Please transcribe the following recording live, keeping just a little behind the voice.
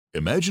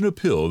Imagine a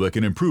pill that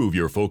can improve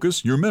your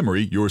focus, your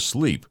memory, your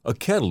sleep, a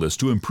catalyst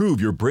to improve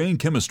your brain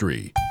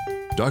chemistry.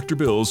 Dr.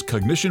 Bill's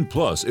Cognition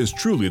Plus is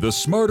truly the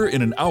smarter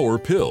in an hour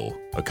pill.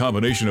 A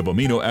combination of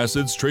amino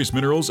acids, trace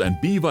minerals, and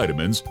B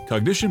vitamins,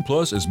 Cognition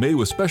Plus is made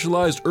with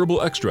specialized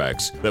herbal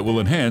extracts that will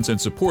enhance and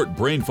support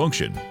brain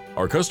function.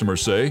 Our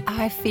customers say,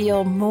 I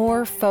feel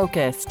more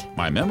focused.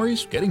 My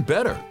memory's getting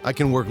better. I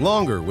can work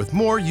longer with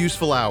more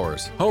useful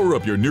hours. Power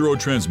up your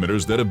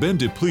neurotransmitters that have been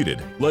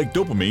depleted, like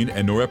dopamine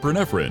and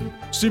norepinephrine.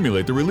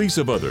 Stimulate the release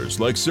of others,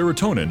 like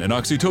serotonin and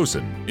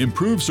oxytocin.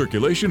 Improve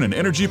circulation and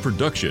energy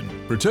production.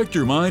 Protect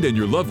your mind and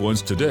your loved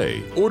ones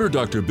today. Order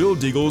Dr. Bill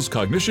Deagle's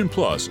Cognition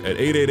Plus at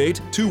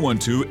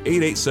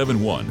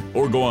 888-212-8871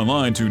 or go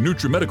online to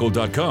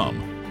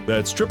NutriMedical.com.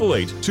 That's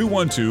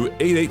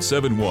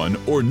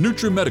 888-212-8871 or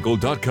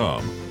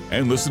NutriMedical.com.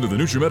 And listen to the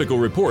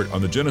NutriMedical Report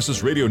on the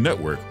Genesis Radio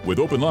Network with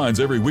open lines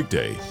every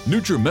weekday.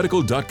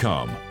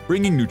 NutriMedical.com,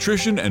 bringing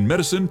nutrition and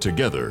medicine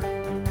together.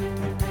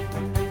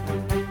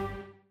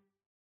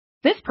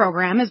 This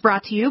program is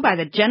brought to you by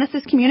the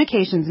Genesis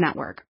Communications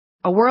Network,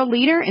 a world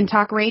leader in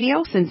talk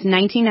radio since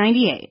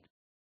 1998.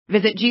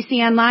 Visit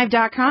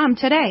GCNlive.com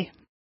today.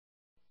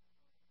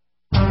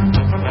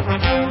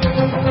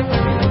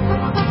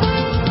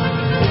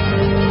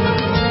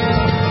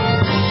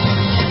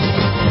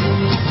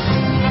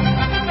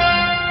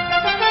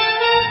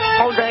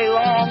 All day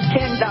long,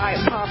 10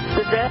 diet pops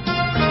a day.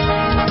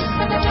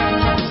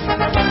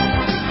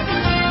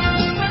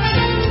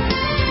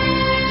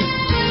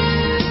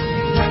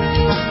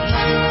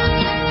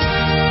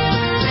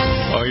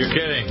 Oh, you're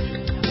kidding.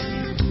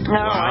 No,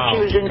 wow. She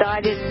was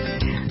indicted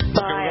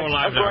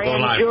by a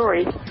grand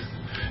jury. Okay.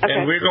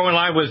 And we're going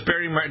live with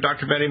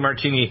Dr. Betty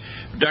Martini.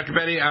 Dr.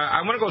 Betty, I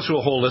want to go through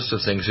a whole list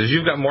of things, because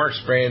you've got more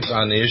experience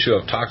on the issue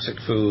of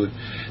toxic food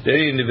than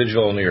any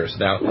individual on the earth.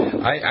 Now,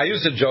 I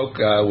used a joke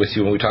with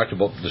you when we talked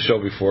about the show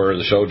before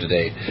the show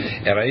today,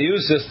 and I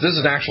use this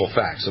is an actual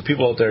fact, so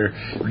people out there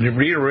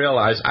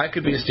realize I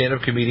could be a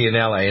stand-up comedian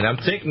in L.A., and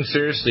I'm thinking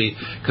seriously,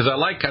 because I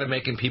like kind of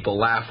making people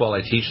laugh while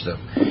I teach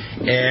them.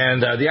 And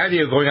the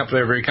idea of going up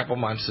there every couple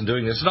months and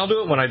doing this, and I'll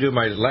do it when I do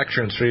my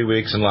lecture in 3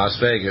 weeks in Las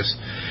Vegas,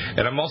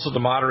 and I'm also the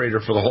moderator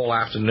for the whole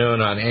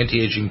afternoon on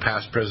anti-aging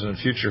past, present, and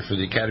future for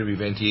the Academy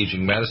of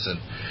Anti-Aging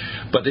Medicine.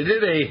 But they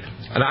did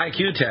an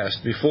IQ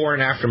test before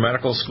and after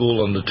medical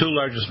school in the two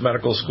largest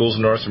medical schools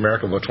in North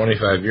America about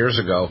 25 years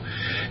ago.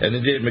 And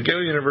they did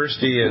McGill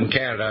University in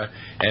Canada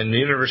and the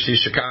University of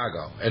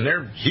Chicago. And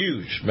they're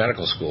huge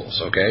medical schools,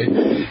 okay?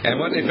 And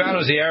what they found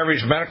is the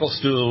average medical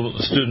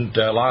student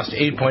lost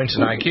 8 points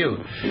in IQ.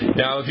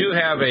 Now, if you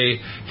have a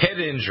head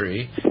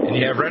injury and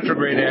you have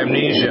retrograde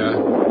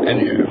amnesia, and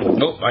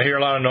I hear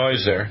a lot of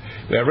noise there.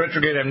 You have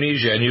retrograde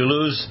amnesia and you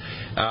lose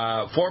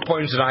 4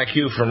 points in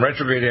IQ from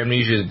retrograde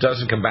amnesia that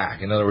doesn't come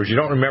back. In other words, you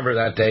don't remember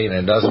that day and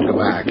it doesn't come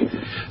back.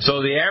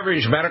 So the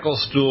average medical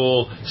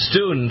school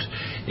student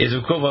is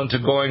equivalent to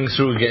going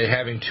through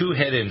having 2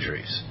 head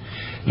injuries.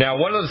 Now,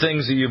 one of the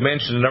things that you've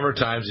mentioned a number of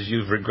times is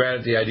you've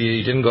regretted the idea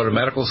you didn't go to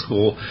medical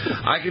school.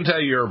 I can tell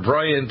you you're a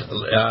brilliant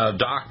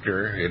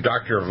doctor, a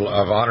doctor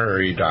of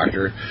honorary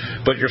doctor,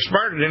 but you're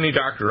smarter than any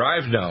doctor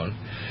I've known,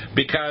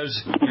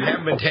 because you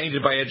haven't been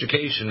tainted by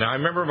education. Now, I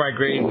remember my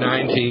grade 7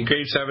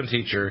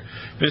 teacher,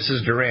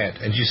 Mrs.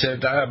 Durant, and she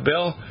said,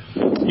 Bill,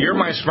 you're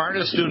my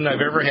smartest student I've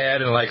ever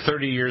had in like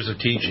 30 years of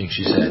teaching,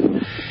 she said.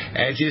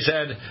 And she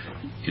said,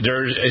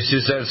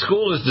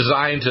 school is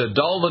designed to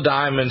dull the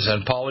diamonds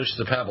and polish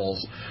the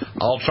pebbles.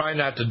 I'll try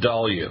not to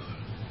dull you.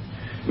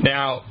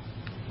 Now,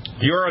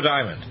 you're a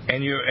diamond,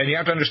 and you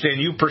have to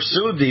understand you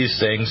pursued these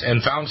things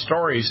and found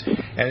stories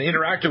and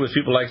interacted with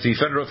people like the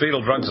Federal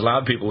Fatal Drugs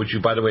Allowed people, which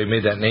you, by the way,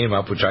 made that name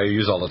up, which I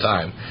use all the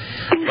time.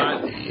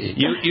 But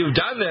you've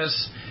done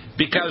this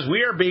because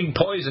we are being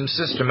poisoned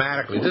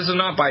systematically. This is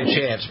not by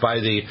chance, by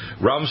the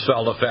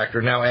Rumsfeld effect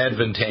or now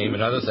Advantame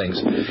and other things.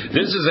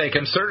 This is a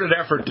concerted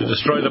effort to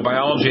destroy the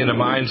biology and the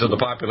minds of the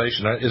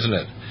population, isn't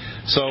it?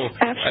 So,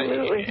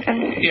 absolutely.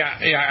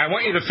 I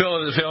want you to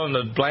fill in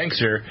the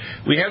blanks here.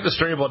 We have the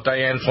story about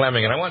Diane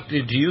Fleming, and I want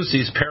you to use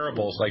these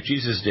parables like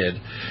Jesus did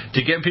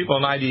to give people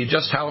an idea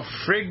just how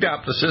frigged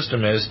up the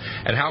system is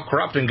and how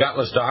corrupt and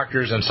gutless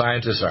doctors and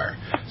scientists are.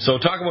 So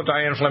talk about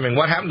Diane Fleming.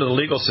 What happened to the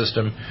legal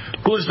system?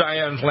 Who's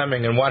Diane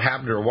Fleming and what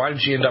happened to her? Why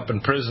did she end up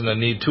in prison and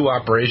need 2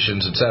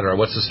 operations, etc.?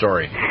 What's the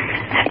story?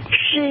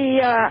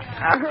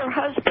 Her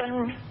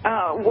husband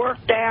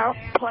worked out,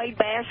 played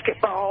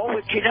basketball,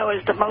 which you know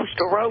is the most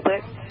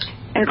aerobic,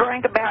 and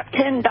drank about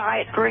 10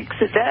 diet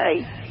drinks a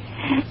day.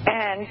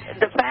 And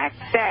the fact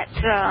that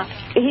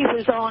he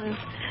was on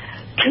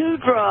 2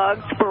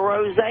 drugs for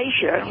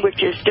rosacea,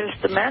 which is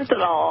just the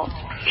methanol,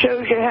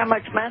 shows you how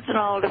much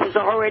methanol was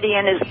already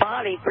in his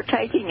body for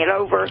taking it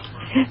over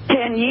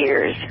 10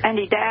 years, and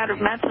he died of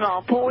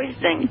methanol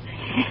poisoning.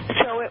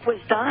 So it was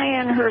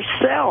Diane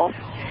herself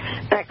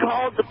that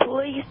called the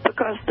police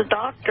because the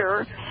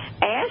doctor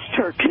asked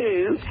her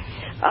to.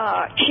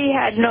 She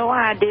had no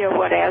idea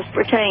what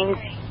aspartame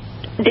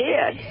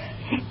did.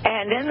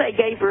 And then they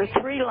gave her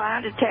 3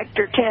 lie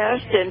detector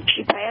tests, and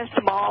she passed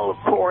them all, of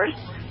course.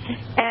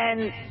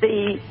 And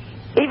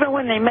even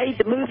when they made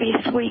the movie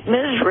Sweet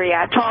Misery,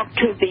 I talked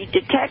to the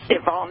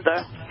detective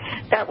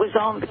that was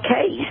on the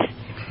case,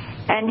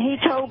 and he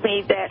told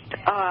me that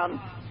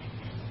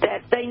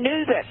they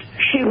knew that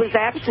she was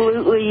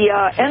absolutely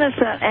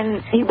innocent,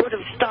 and he would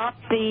have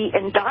stopped the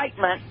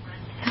indictment,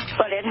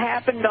 but it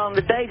happened on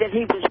the day that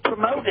he was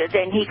promoted,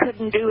 and he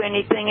couldn't do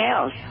anything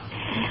else.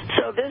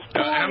 So this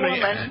poor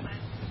woman...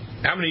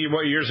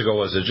 What years ago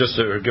was it? Just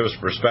to give us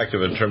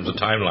perspective in terms of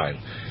timeline.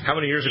 How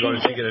many years ago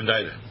did she get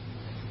indicted?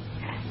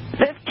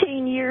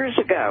 15 years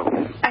ago.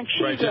 And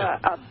she's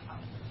a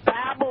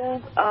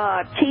Bible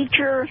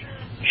teacher.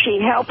 She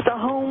helped the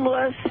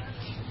homeless,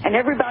 and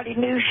everybody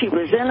knew she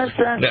was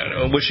innocent.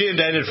 Now, was she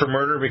indicted for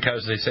murder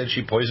because they said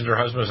she poisoned her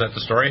husband? Is that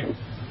the story?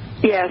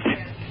 Yes.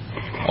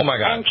 Oh my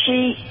God.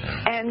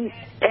 And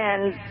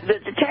and the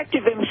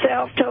detective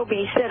himself told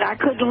me, he said, I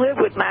couldn't live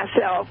with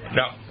myself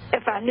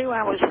if I knew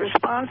I was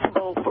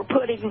responsible for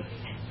putting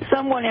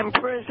someone in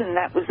prison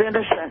that was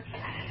innocent.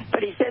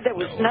 But he said there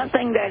was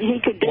nothing that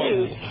he could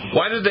do.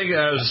 Why did they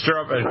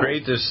stir up and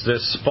create this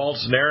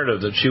false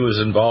narrative that she was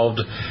involved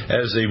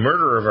as the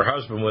murderer of her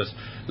husband with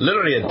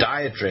literally a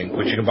diet drink,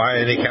 which you can buy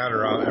at any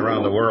counter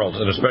around the world,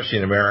 and especially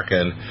in America,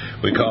 and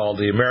we call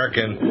the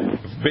American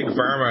big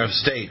pharma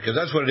state, because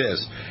that's what it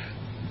is.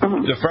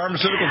 The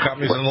pharmaceutical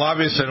companies and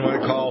lobbyists and what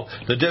I call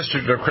the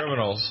district of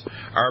criminals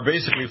are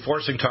basically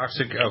forcing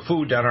toxic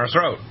food down our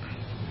throat.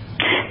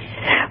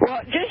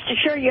 Well, just to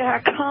show you how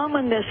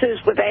common this is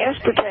with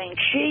aspartame,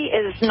 she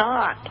is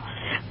not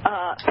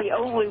the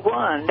only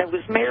one. There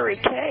was Mary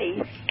Kay,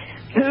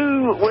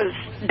 who was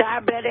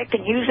diabetic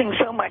and using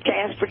so much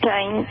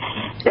aspartame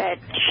that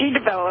she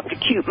developed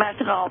acute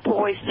methanol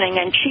poisoning,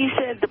 and she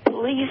said the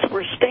police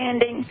were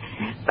standing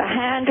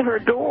behind her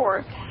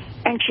door,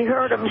 and she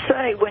heard them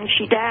say, when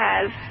she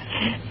dies,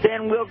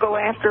 then we'll go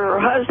after her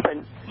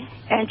husband.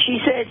 And she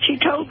said, she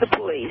told the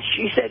police,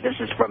 she said, this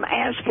is from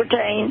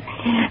aspartame,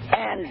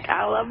 and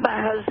I love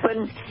my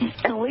husband,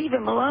 and leave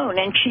him alone.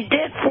 And she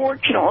did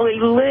fortunately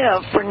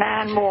live for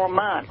 9 more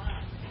months.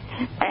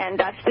 And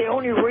that's the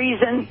only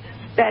reason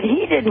that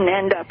he didn't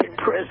end up in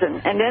prison.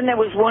 And then there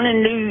was one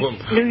in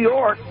New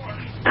York,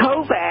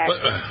 Kovac,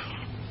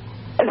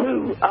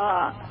 who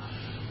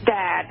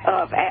died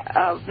of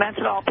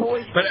methanol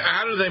poisoning. But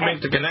how do they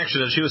make the connection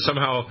that she was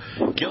somehow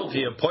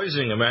guilty of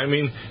poisoning him? I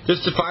mean,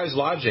 this defies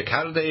logic.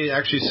 How did they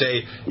actually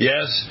say,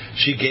 yes,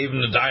 she gave him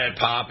the diet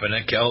pop and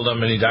it killed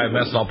him and he died of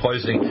methanol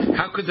poisoning?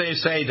 How could they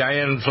say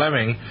Diane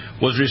Fleming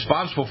was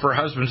responsible for her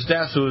husband's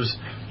death, who was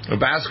a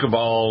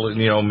basketball,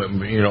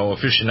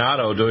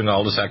 aficionado doing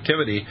all this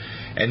activity,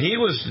 and he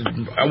was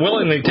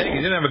willingly taking,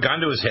 he didn't have a gun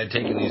to his head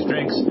taking these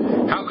drinks.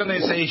 How can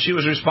they say she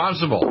was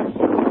responsible?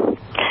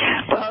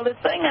 Well, the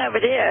thing of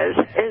it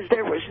is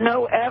there was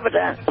no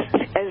evidence,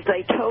 as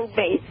they told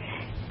me,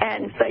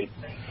 and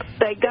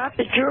they got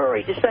the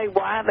jury to say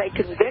why they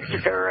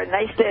convicted her, and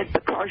they said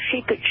because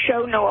she could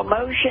show no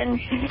emotion,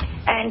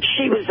 and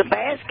she was a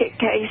basket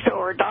case, so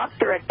her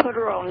doctor had put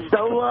her on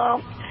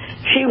Zoloft.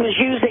 She was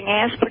using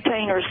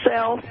aspartame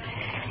herself,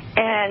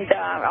 and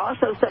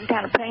also some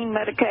kind of pain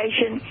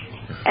medication,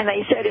 and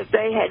they said if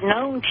they had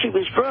known she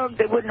was drugged,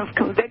 they wouldn't have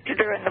convicted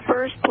her in the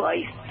first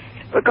place,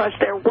 because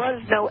there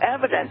was no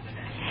evidence.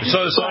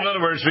 So in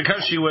other words,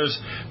 because she was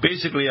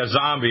basically a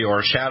zombie or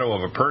a shadow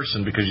of a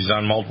person, because she's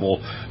on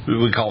multiple,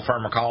 we call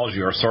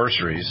pharmacology or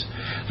sorceries,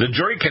 the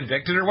jury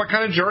convicted her? What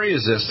kind of jury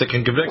is this that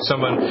can convict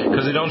someone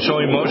because they don't show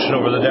emotion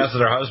over the death of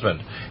their husband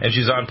and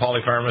she's on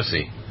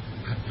polypharmacy?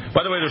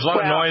 By the way, there's a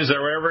lot of noise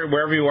there.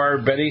 Wherever you are,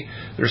 Betty,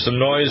 there's some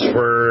noise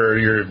for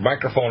your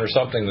microphone or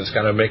something that's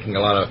kind of making a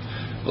lot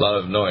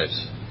of noise.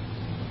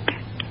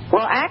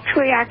 Well,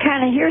 actually, I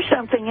kind of hear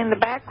something in the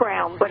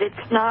background, but it's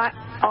not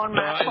on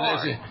my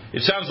part.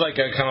 It sounds like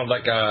a kind of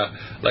like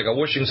a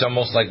whooshing,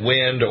 almost like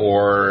wind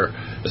or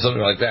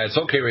something like that. It's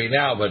okay right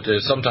now, but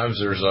sometimes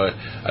there's a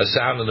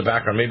sound in the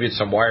background. Maybe it's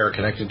some wire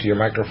connected to your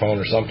microphone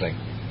or something.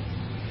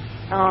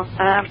 Oh,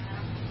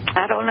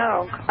 I don't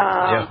know.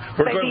 Yeah,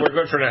 we're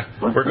good for now.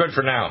 We're good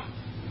for now.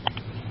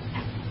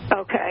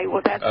 Okay,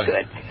 well that's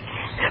good.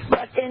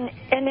 But in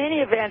any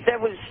event, there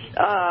was.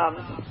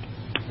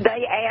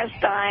 They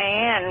asked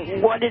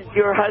Diane, what did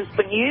your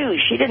husband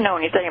use? She didn't know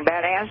anything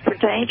about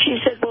aspartame. She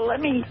said, well, let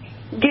me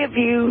give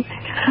you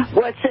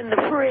what's in the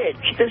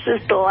fridge. This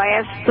is the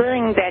last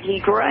thing that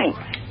he drank.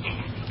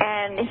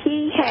 And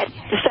he had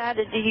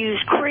decided to use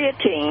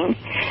creatine,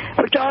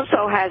 which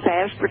also has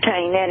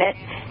aspartame in it,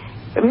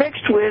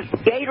 mixed with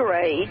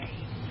Gatorade.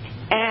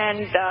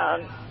 And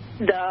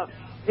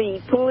the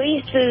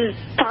police's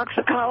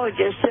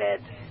toxicologist said,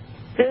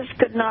 this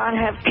could not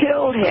have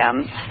killed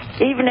him,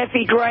 even if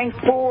he drank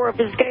 4 of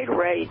his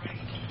Gatorades.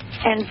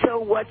 And so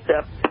what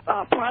the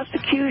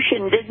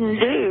prosecution didn't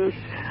do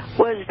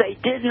was they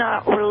did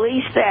not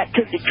release that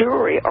to the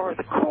jury or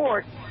the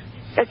court,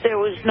 that there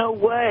was no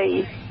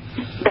way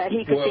that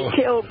he could be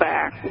killed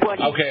by what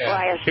he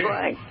last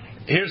drank.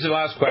 Here's the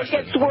last question.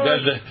 It gets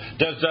worse.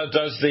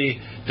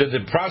 Does the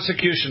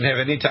prosecution have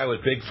any tie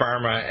with Big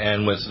Pharma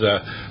and with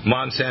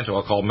Monsanto,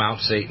 I'll call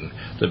Mount Satan,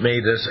 that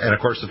made this? And, of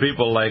course, the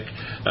people like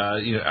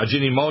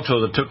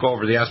Ajinomoto that took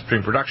over the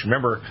aspartame production.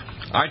 Remember,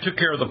 I took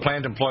care of the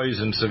plant employees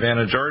in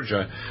Savannah,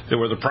 Georgia, that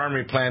were the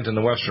primary plant in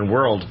the Western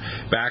world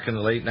back in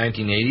the late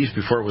 1980s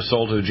before it was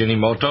sold to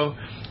Ajinomoto.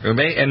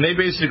 And they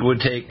basically would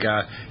take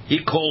E.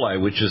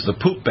 coli, which is the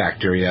poop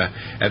bacteria,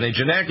 and they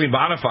genetically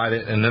modified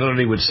it, and then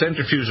literally would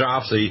centrifuge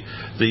off the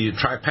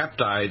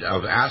tripeptide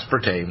of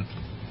aspartame.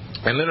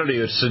 And literally,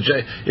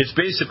 it's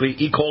basically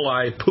E.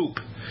 coli poop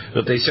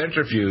that they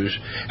centrifuge,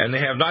 and they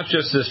have not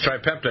just this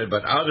tripeptide,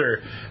 but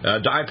other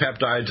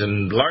dipeptides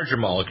and larger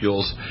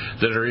molecules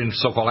that are in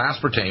so-called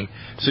aspartame.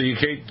 So you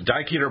take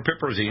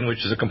Diketopiperazine,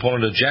 which is a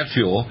component of jet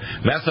fuel,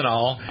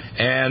 methanol,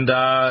 and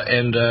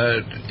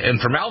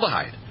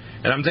formaldehyde.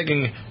 And I'm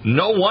thinking,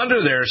 no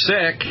wonder they're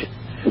sick.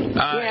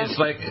 It's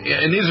like,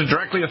 and these are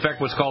directly affect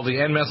what's called the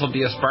N-methyl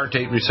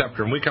D-aspartate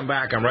receptor. When we come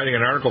back, I'm writing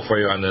an article for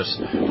you on this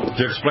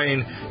to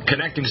explain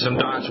connecting some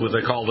dots with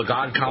what they call the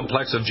God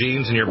complex of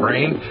genes in your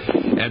brain.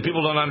 And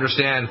people don't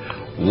understand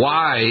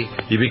why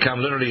you become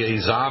literally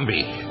a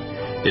zombie.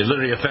 It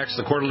literally affects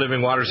the cord of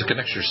living waters that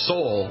connects your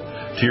soul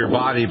to your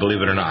body, believe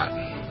it or not.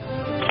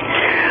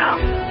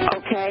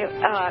 Okay,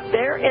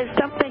 there is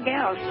something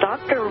else.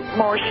 Dr.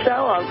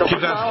 Marcello, the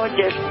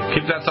pathologist.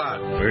 Keep that thought.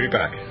 We'll be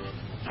back.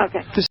 Okay.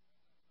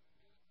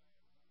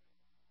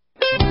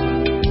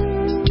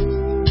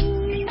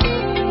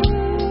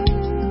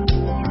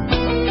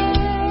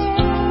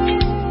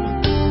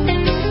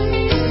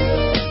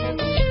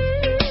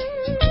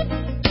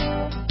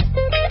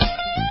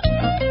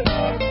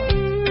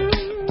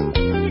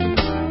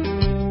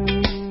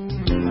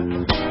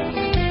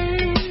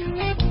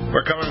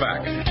 We're coming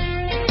back.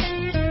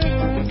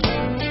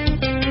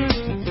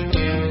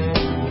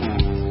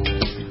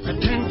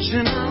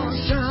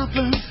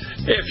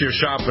 If you're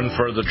shopping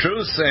for the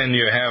truth and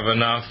you have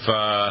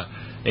enough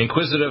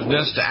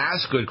inquisitiveness to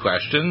ask good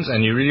questions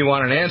and you really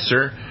want an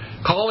answer,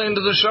 call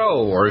into the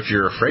show. Or if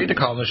you're afraid to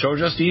call in the show,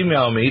 just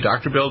email me,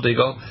 Dr. Bill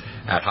Deagle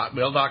at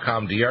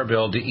hotmail.com,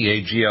 drbill,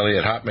 D-E-A-G-L-E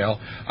at hotmail.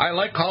 I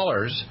like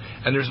callers,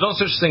 and there's no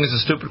such thing as a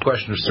stupid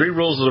question. There's 3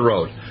 rules of the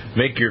road.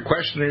 Make your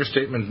question or your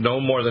statement no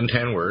more than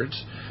 10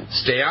 words.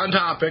 Stay on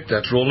topic.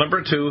 That's rule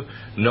number 2.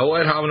 No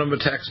ad hominem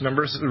text.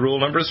 Rule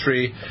number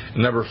 3.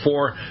 And number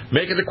 4,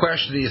 make it a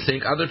question that you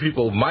think other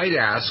people might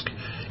ask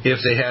if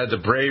they had the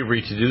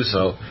bravery to do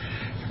so.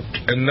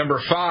 And number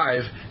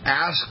 5,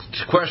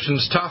 ask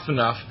questions tough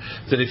enough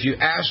that if you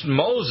asked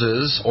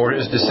Moses or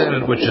his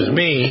descendant, which is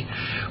me,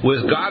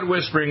 with God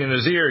whispering in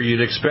his ear,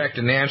 you'd expect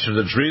an answer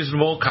that's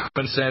reasonable,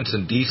 common sense,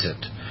 and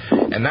decent.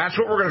 And that's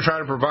what we're going to try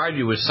to provide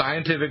you with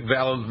scientific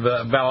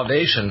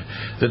validation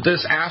that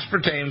this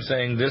aspartame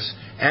thing, this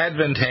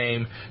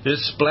Advantame,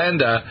 this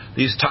Splenda,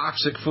 these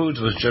toxic foods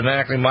with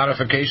genetically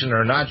modification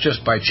are not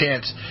just by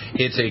chance.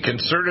 It's a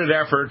concerted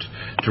effort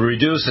to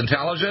reduce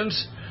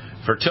intelligence,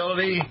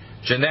 fertility,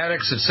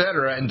 genetics,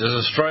 etc., and to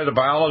destroy the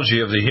biology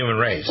of the human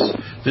race.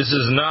 This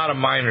is not a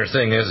minor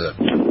thing, is it?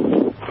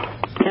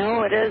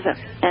 No, it isn't.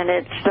 And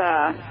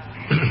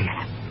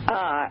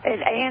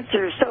it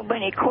answers so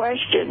many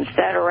questions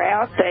that are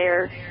out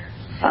there.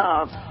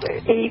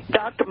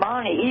 Dr.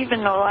 Monty even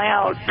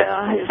allowed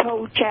his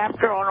whole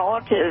chapter on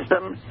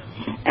autism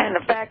and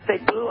the fact they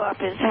blew up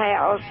his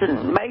house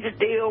and made a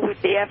deal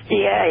with the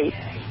FDA.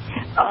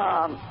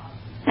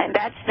 And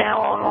that's now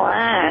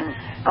online,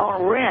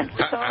 on rent.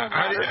 It's on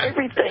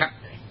everything.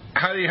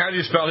 How do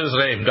you spell his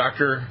name,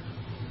 Doctor?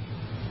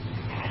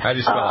 How do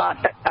you spell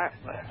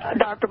it?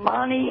 Dr.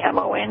 Monty,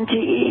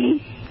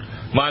 M-O-N-T-E.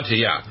 Monty,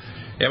 yeah.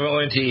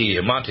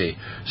 M-O-N-T-E, Monty.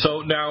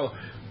 So now,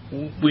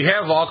 we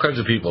have all kinds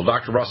of people.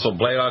 Dr. Russell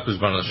Blaylock, who's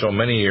been on the show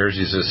many years.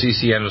 He's a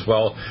CCN as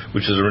well,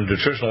 which is a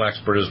nutritional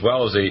expert as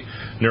well as a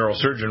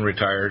neurosurgeon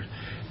retired.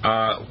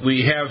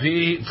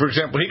 For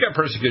example, he got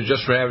persecuted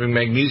just for having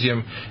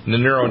magnesium in the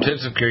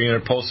neurointensive care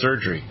unit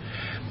post-surgery.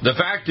 The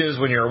fact is,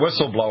 when you're a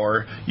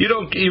whistleblower, you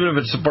don't, even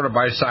if it's supported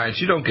by science,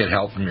 you don't get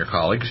help from your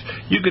colleagues.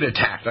 You get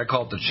attacked. I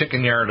call it the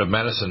chicken yard of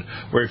medicine,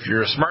 where if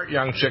you're a smart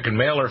young chicken,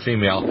 male or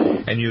female,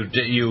 and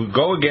you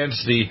go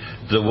against the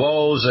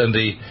woes and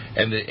the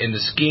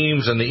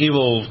schemes and the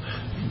evil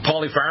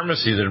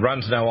polypharmacy that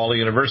runs now all the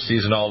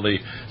universities and all the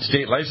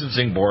state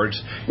licensing boards,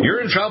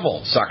 you're in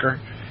trouble, sucker.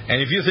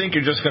 And if you think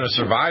you're just going to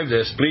survive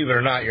this, believe it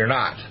or not, you're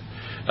not.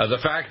 The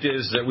fact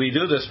is that we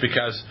do this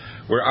because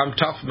I'm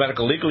tough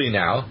medical legally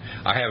now.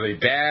 I have a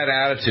bad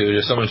attitude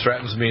if someone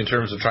threatens me in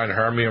terms of trying to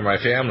harm me or my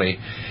family,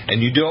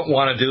 and you don't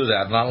want to do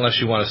that, not unless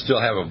you want to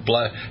still have a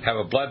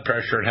blood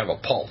pressure and have a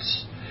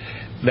pulse.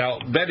 Now,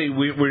 Betty,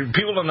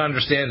 people don't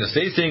understand this.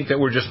 They think that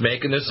we're just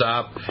making this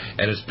up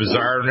and it's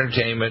bizarre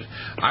entertainment.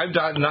 I've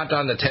not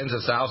done the tens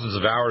of thousands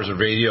of hours of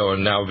radio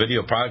and now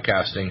video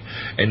podcasting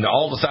and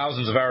all the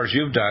thousands of hours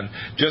you've done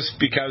just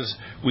because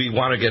we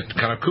want to get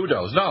kind of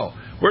kudos. No,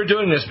 we're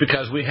doing this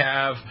because we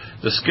have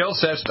the skill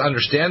sets to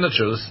understand the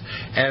truth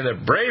and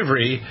the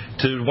bravery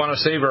to want to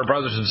save our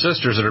brothers and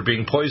sisters that are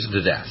being poisoned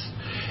to death.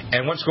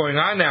 And what's going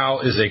on now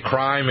is a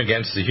crime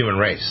against the human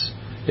race,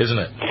 isn't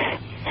it?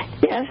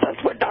 Yes,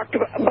 that's what Dr.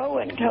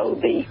 Bowen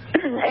told the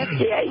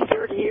FDA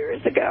 30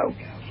 years ago,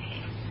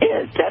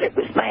 is that it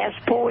was mass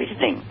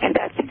poisoning, and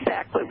that's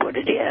exactly what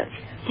it is.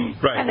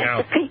 Right. And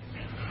now,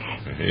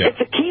 it's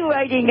a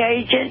chelating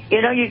agent.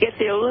 You know, you get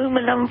the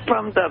aluminum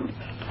from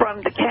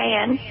the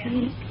can,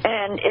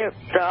 and it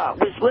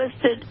was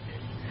listed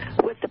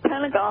with the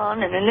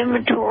Pentagon in an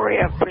inventory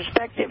of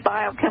prospective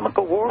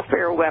biochemical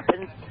warfare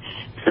weapons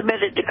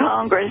submitted to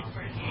Congress,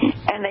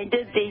 and they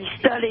did these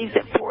studies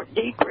at Fort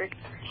Detrick.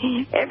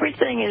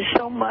 Everything is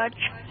so much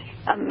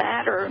a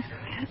matter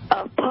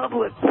of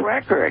public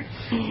record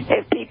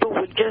if people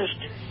would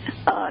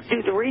just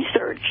do the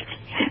research.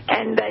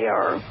 And they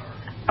are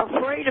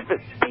afraid of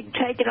it being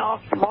taken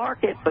off the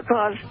market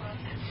because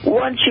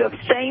once you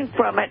abstain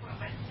from it,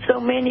 so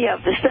many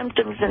of the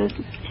symptoms and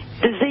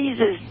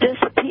diseases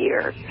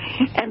disappear,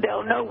 and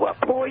they'll know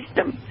what poisoned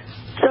them.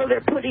 So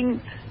they're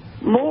putting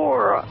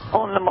more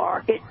on the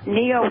market,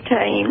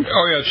 Neotame.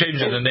 Oh, yeah,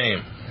 changing the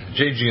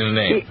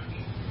name.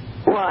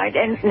 Right,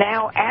 and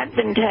now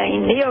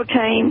Advantame,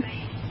 Neotame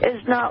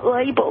is not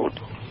labeled.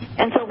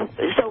 And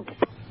so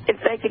if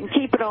they can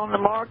keep it on the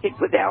market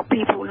without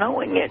people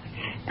knowing it,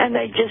 and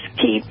they just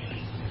keep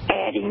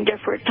adding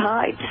different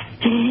types.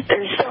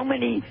 There's so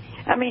many.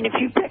 I mean, if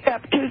you pick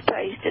up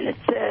toothpaste and it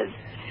says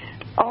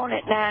on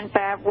it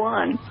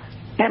 951,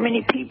 how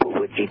many people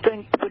would you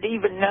think would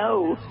even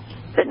know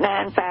that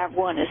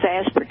 951 is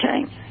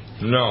aspartame?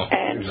 No,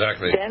 and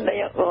exactly. Then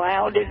they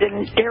allowed it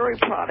in dairy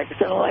products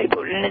and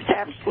labeled it, and it's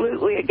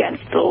absolutely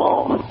against the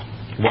law.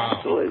 Wow.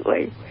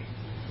 Absolutely.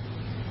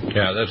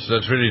 Yeah,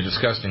 that's really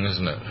disgusting,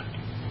 isn't it?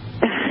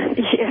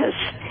 Yes.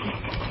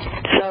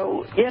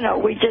 So,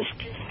 we just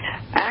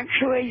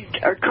actually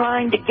are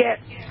trying to get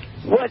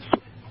what's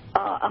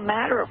a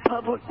matter of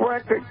public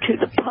record to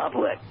the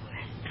public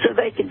so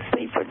they can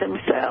see for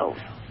themselves.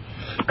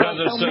 Now,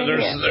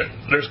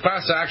 there's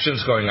class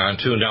actions going on,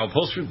 too. Now,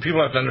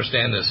 people have to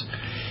understand this.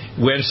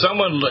 When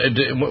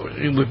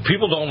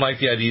people don't like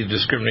the idea of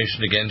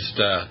discrimination against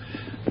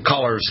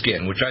color of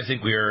skin, which I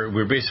think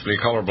we're basically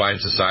a colorblind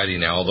society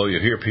now, although you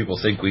hear people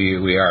think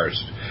we are.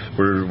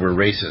 We're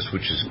racist,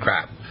 which is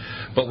crap.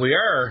 But we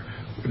are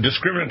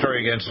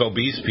discriminatory against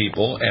obese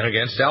people and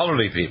against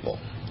elderly people.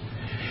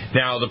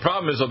 Now, the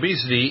problem is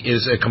obesity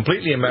is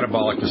completely a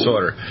metabolic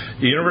disorder.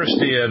 The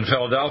University in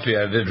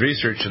Philadelphia did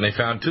research, and they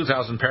found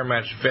 2,000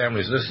 pair-matched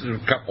families, this is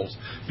couples,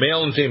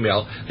 male and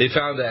female. They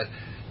found that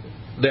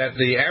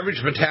the average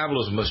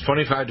metabolism was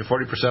 25 to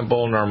 40%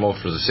 below normal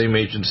for the same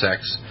age and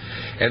sex,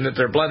 and that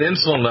their blood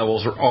insulin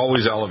levels were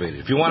always elevated.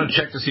 If you want to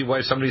check to see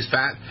why somebody's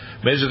fat,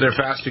 measure their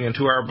fasting and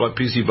 2-hour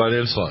PC blood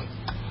insulin.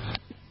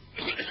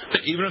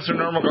 Even if they're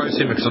normal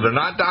glycemic, so they're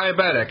not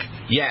diabetic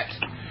yet,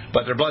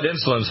 but their blood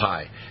insulin's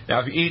high.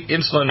 Now, if you eat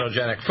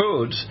insulinogenic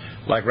foods,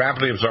 like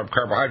rapidly absorbed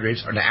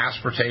carbohydrates, and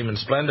aspartame and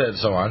Splenda and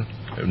so on,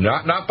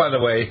 not by the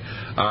way,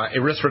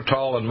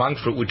 erythritol and monk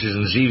fruit, which is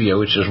in Zevia,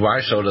 which is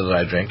rye soda that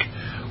I drink,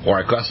 or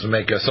I custom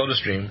make a soda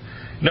stream.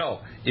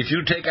 No, if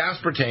you take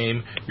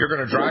aspartame, you're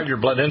going to drive your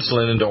blood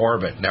insulin into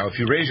orbit. Now, if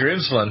you raise your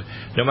insulin,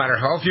 no matter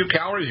how few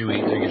calories you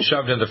eat, they get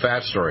shoved into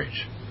fat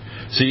storage.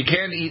 So you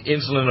can't eat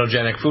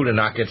insulinogenic food and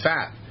not get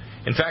fat.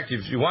 In fact,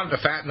 if you wanted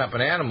to fatten up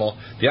an animal,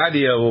 the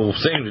ideal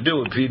thing to do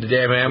would feed the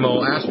damn animal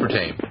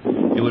aspartame.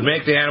 It would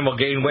make the animal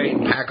gain weight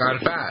and pack on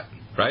fat,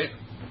 right?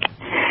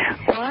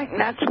 Right, and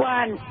that's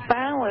why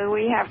finally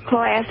we have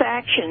class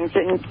actions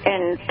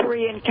in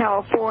 3 in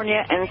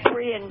California and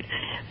 3 in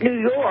New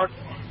York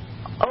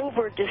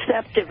over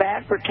deceptive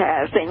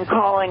advertising,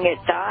 calling it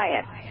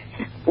diet,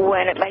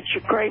 when it makes you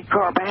crave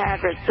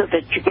carbohydrates so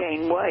that you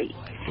gain weight.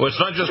 Well, it's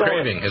not just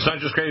craving. It's not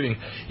just craving.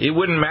 It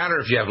wouldn't matter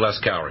if you have less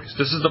calories.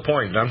 This is the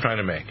point I'm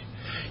trying to make.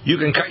 You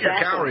can cut your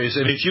calories,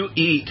 and if you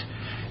eat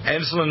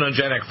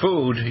insulinogenic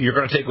food, you're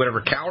going to take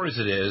whatever calories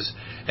it is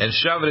and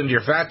shove it into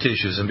your fat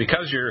tissues. And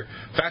because your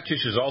fat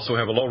tissues also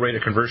have a low rate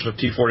of conversion of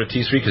T4 to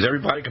T3, because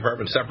every body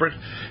compartment's separate,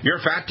 your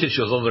fat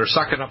tissues, although they're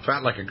sucking up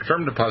fat like a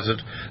germ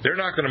deposit, they're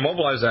not going to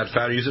mobilize that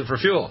fat or use it for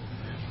fuel.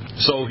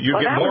 So you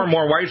get more and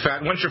more white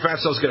fat. Once your fat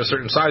cells get a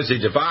certain size,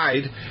 they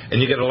divide, and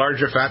you get a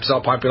larger fat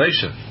cell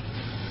population.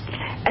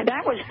 And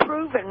that was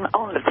proven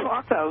on the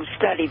Clarko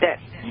study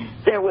that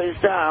there was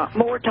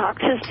more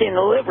toxicity in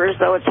the liver,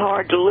 so it's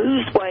hard to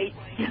lose weight,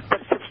 but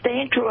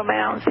substantial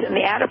amounts in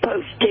the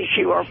adipose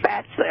tissue or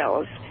fat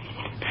cells.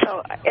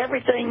 So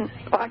everything,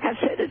 like I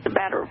said, is a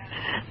matter of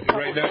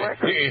public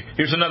record.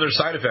 Here's another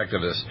side effect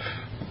of this.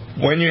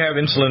 When you have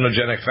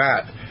insulinogenic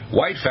fat,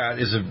 white fat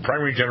is a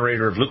primary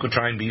generator of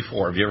leukotriene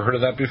B4. Have you ever heard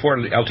of that before,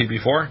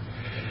 LTB4?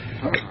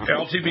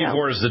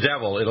 LTP4 is the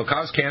devil. It'll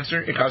cause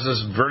cancer, it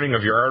causes burning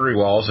of your artery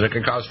walls, and it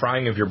can cause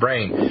frying of your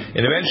brain.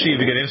 And eventually, if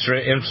you get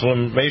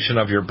inflammation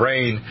of your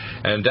brain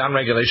and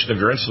downregulation of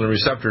your insulin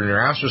receptor in your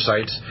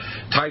astrocytes,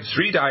 type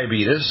 3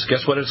 diabetes,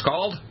 guess what it's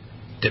called?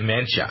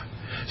 Dementia.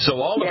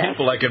 So all the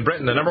people, like in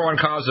Britain, the number one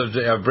cause of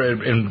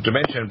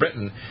dementia in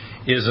Britain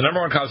is the number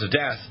one cause of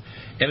death.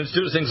 And it's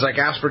due to things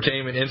like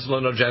aspartame and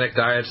insulinogenic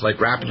diets,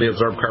 like rapidly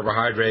absorbed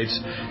carbohydrates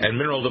and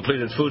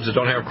mineral-depleted foods that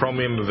don't have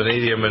chromium and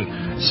vanadium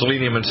and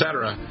selenium,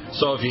 etc.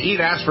 So if you eat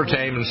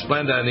aspartame and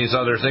Splenda and these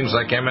other things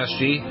like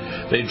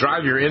MSG, they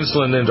drive your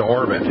insulin into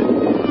orbit.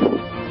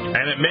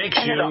 And it makes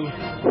you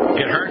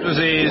get heart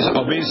disease,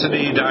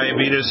 obesity,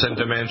 diabetes, and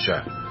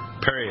dementia.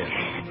 Period.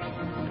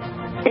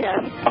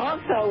 Yes.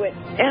 Also, it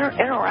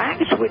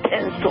interacts with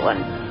insulin.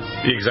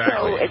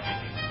 Exactly. So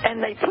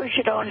and they push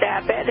it on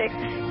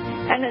diabetics.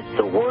 And it's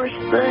the worst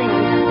thing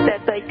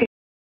that they could.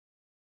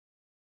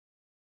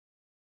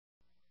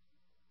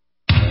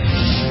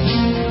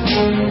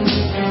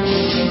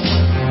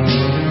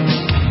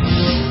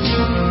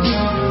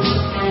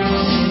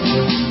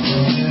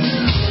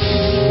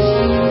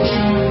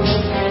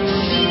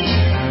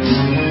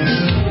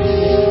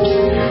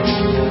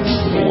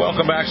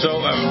 Welcome back.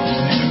 So,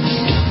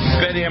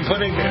 Betty, I'm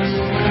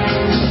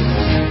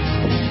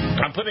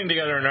putting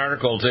together an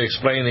article to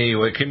explain the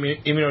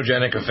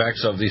immunogenic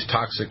effects of these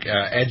toxic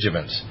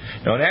adjuvants.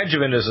 Now, an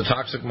adjuvant is a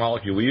toxic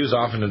molecule we use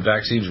often in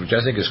vaccines, which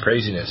I think is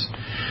craziness.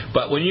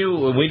 But when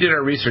we did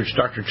our research,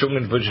 Dr. Chung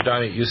and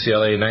Vujadani at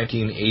UCLA in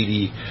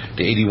 1980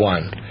 to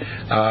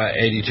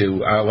 82,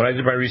 when I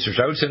did my research,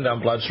 I would send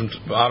down bloods from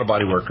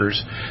autobody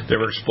workers that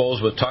were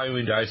exposed with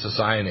toluene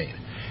diisocyanate,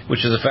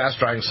 which is a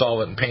fast-drying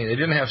solvent in pain. They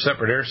didn't have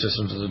separate air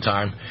systems at the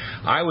time.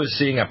 I was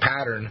seeing a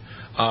pattern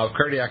of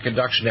cardiac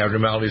conduction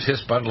abnormalities,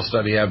 His bundle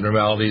study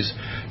abnormalities,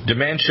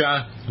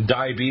 dementia,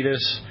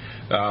 diabetes,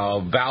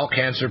 bowel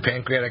cancer,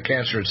 pancreatic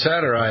cancer,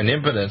 etc., and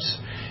impotence,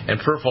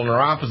 and peripheral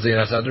neuropathy. And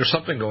I thought, there's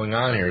something going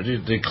on here.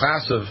 The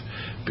class of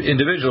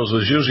individuals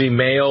was usually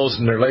males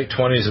in their late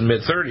 20s and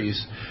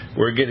mid-30s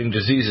were getting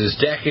diseases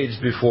decades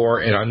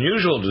before, and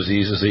unusual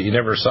diseases that you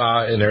never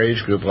saw in their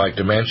age group, like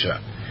dementia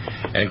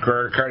and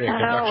cardiac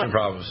conduction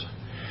problems.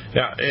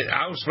 Now,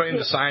 I'll explain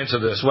the science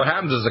of this. What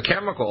happens is the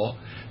chemical,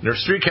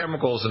 there's 3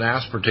 chemicals in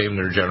aspartame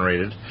that are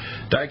generated.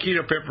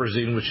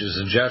 Diketopiperazine, which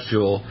is in jet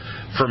fuel.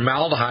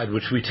 Formaldehyde,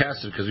 which we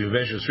tested because we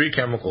measured 3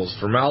 chemicals.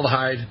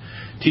 Formaldehyde,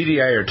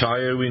 TDI or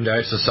toluene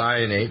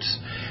diisocyanates,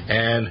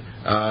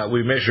 and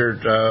we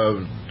measured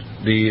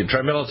the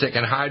trimethylic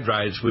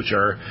anhydrides, which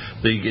are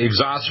the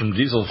exhaust from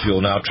diesel fuel.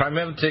 Now,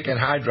 trimethylic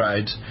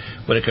anhydrides,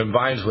 when it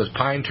combines with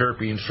pine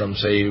terpenes from,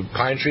 say,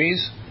 pine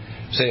trees,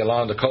 say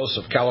along the coast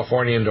of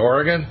California and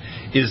Oregon,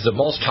 is the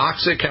most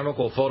toxic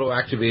chemical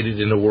photoactivated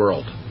in the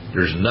world.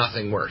 There's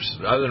nothing worse,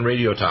 other than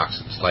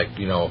radiotoxins, like,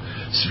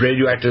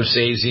 radioactive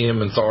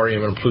cesium and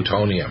thorium and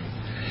plutonium.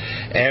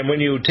 And when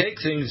you take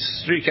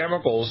these 3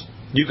 chemicals,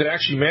 you could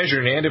actually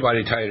measure an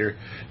antibody titer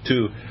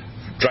to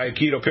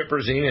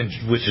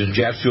diketopiperazine, which is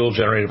jet fuel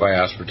generated by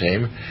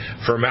aspartame,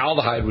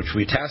 formaldehyde, which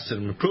we tested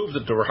and proved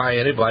that there were high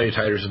antibody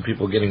titers in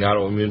people getting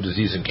autoimmune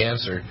disease and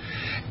cancer,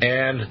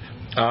 and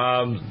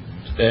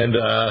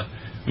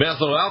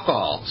methyl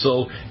alcohol.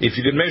 So if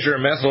you could measure a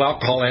methyl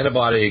alcohol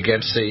antibody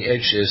against, say,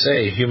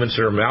 HSA, human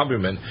serum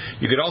albumin,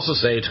 you could also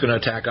say it's going to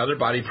attack other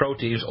body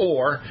proteins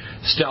or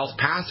stealth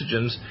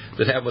pathogens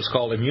that have what's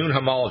called immune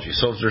homology.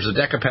 So if there's a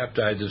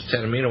decapeptide that's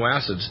 10 amino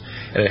acids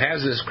and it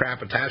has this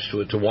crap attached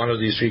to it, to one of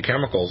these 3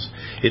 chemicals,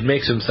 it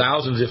makes them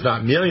thousands, if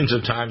not millions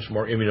of times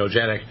more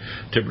immunogenic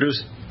to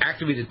produce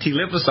activated T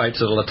lymphocytes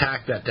that will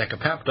attack that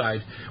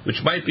decapeptide,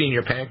 which might be in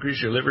your pancreas,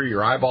 your liver,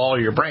 your eyeball, or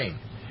your brain.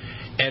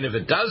 And if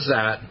it does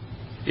that,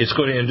 it's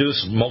going to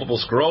induce multiple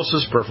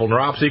sclerosis, peripheral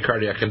neuropathy,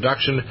 cardiac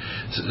conduction,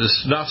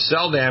 snuff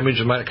cell damage,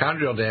 and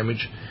mitochondrial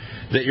damage,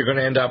 that you're going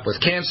to end up with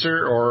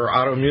cancer or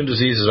autoimmune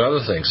diseases or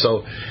other things.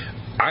 So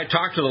I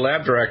talked to the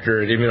lab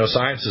director at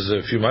Immunosciences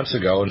a few months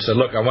ago and said,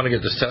 look, I want to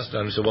get this test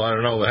done. He said, well, I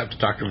don't know. We'll have to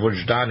talk to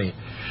Vujadani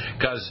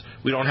because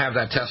we don't have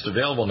that test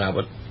available now.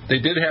 But they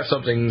did have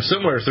something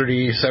similar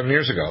 38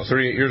 years ago,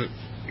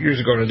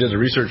 and I did the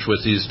research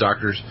with these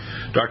doctors,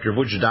 Dr.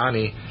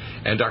 Vujadani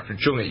and Dr.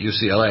 Chung at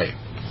UCLA.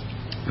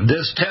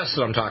 This test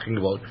that I'm talking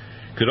about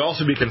could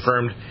also be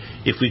confirmed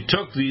if we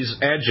took these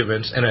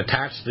adjuvants and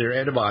attached their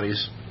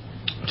antibodies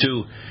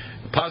to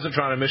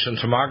positron emission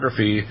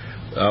tomography,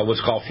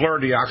 what's called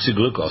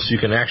fluorodeoxyglucose. You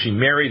can actually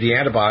marry the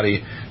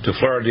antibody to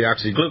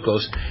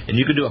fluorodeoxyglucose, and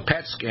you can do a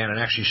PET scan and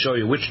actually show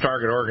you which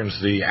target organs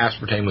the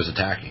aspartame was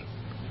attacking.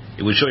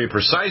 It would show you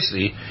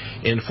precisely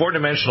in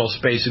 4-dimensional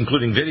space,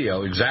 including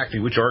video, exactly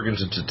which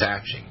organs it's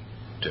attaching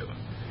to.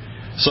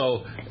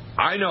 So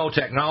I know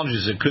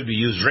technologies that could be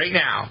used right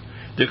now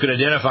that could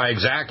identify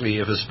exactly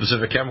if a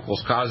specific chemical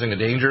is causing a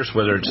danger,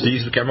 whether it's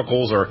these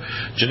chemicals or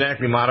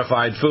genetically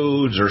modified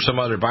foods or some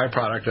other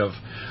byproduct of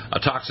a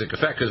toxic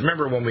effect. Because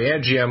remember, when we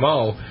add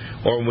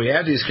GMO or when we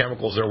add these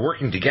chemicals, they're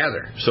working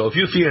together. So if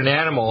you feed an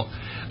animal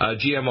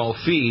GMO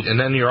feed, and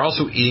then you're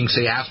also eating,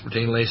 say,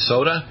 aspartame-laced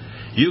soda,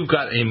 you've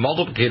got a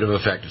multiplicative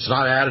effect. It's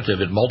not additive.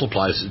 It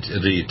multiplies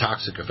the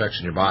toxic effects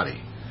in your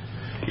body,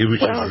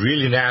 which is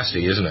really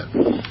nasty, isn't it?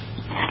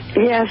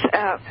 Yes,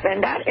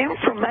 and that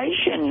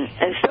information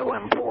is so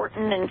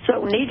important and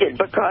so needed,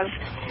 because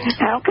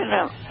how can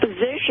a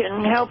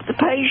physician help the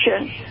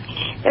patient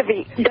if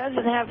he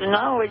doesn't have the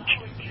knowledge,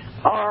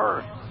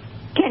 or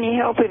can he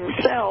help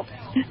himself?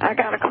 I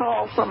got a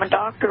call from a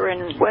doctor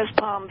in West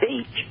Palm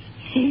Beach,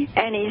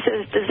 and he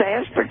says, does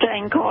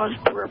aspartame cause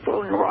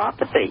peripheral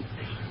neuropathy?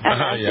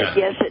 And I said,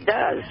 yes, it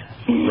does.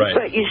 Right.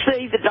 But you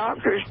see, the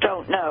doctors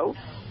don't know,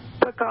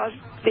 because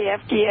the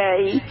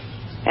FDA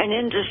and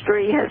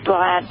industry has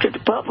lied to the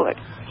public.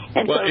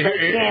 And so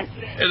they can't.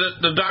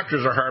 The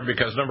doctors are hard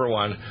because, number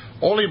one,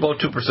 only about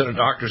 2% of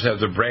doctors have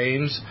the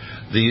brains,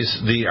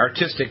 the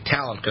artistic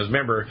talent. Because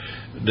remember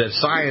that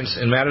science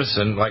and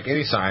medicine, like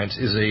any science,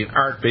 is an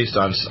art based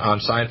on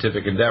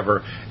scientific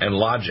endeavor and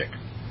logic.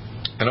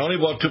 And only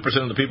about 2%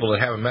 of the people that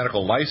have a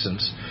medical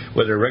license,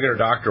 whether a regular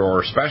doctor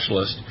or a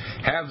specialist,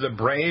 have the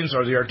brains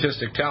or the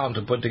artistic talent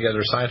to put together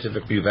a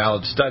scientifically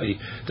valid study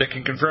that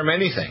can confirm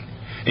anything.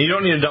 And you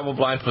don't need a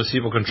double-blind,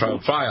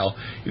 placebo-controlled trial.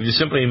 If you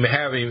simply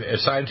have a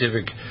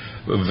scientific,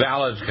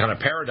 valid kind of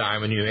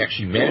paradigm, and you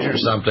actually measure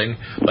something,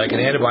 like an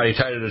antibody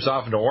titers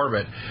itself into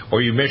orbit,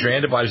 or you measure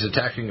antibodies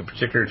attacking a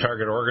particular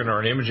target organ, or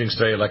an imaging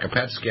study like a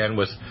PET scan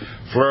with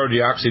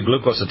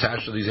fluorodeoxyglucose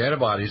attached to these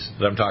antibodies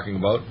that I'm talking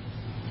about,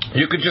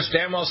 you could just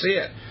damn well see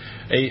it.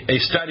 A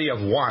study of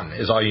one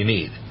is all you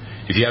need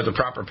if you have the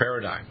proper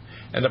paradigm.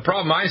 And the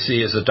problem I see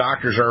is that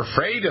doctors are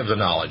afraid of the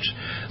knowledge.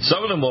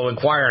 Some of them will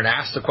inquire and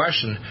ask the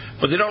question,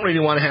 but they don't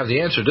really want to have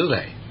the answer, do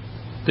they?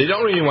 They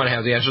don't really want to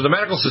have the answer. The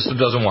medical system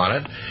doesn't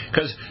want it,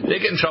 because they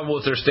get in trouble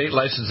with their state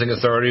licensing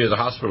authority or the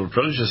hospital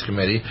privileges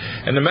committee,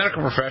 and the medical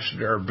profession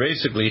are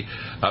basically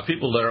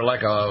people that are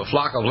like a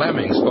flock of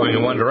lemmings going in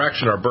one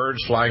direction, or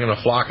birds flying in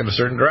a flock in a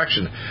certain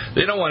direction.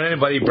 They don't want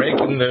anybody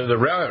breaking the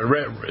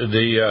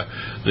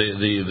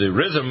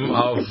rhythm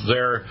of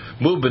their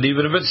movement,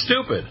 even if it's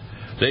stupid.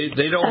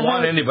 They don't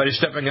want anybody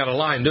stepping out of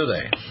line, do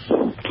they?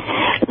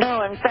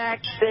 No, in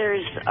fact,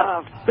 there's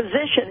a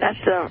physician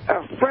that's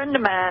a friend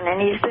of mine, and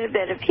he said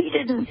that if he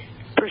didn't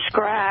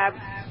prescribe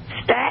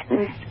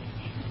statins,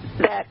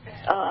 that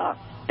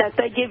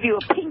they give you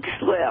a pink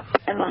slip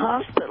in the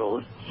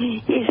hospital.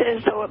 He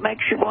says, so it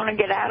makes you want to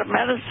get out of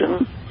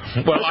medicine.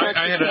 Well, I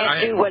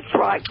can't do what's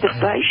right for the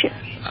patient.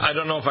 I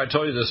don't know if I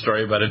told you this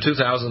story, but in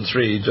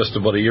 2003, just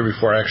about a year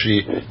before I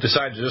actually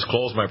decided to just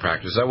close my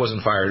practice, I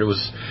wasn't fired. It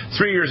was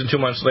 3 years and 2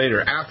 months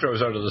later, after I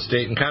was out of the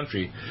state and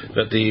country,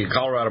 that the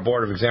Colorado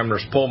Board of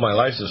Examiners pulled my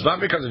license,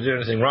 not because I did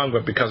anything wrong,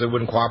 but because I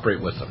wouldn't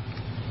cooperate with them.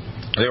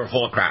 They were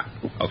full of crap,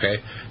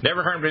 okay?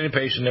 Never harmed any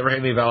patient, never had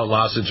any valid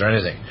lawsuits or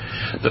anything.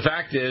 The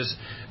fact is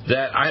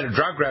that I had a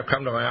drug rep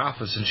come to my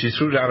office, and she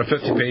threw down a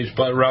 50-page,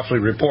 roughly,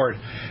 report.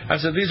 I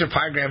said, these are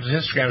pigrams and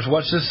histograms.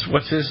 What's this?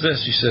 What is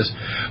this? She says,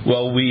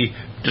 well, we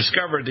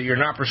discovered that you're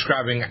not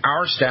prescribing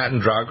our statin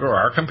drug or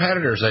our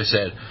competitors. I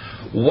said,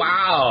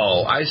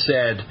 wow. I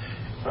said,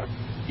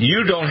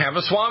 you don't have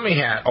a Swami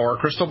hat or a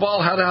crystal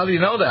ball. How the hell do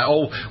you know that?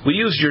 Oh, we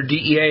used your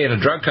DEA and a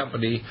drug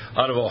company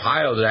out of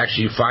Ohio to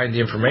actually find the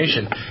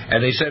information.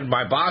 And they said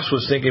my boss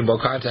was thinking about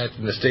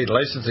contacting the state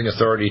licensing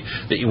authority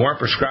that you weren't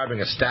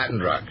prescribing a statin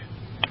drug.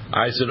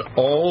 I said,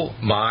 oh,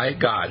 my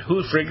God,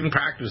 who friggin'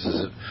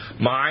 practices it?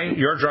 Mine,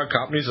 your drug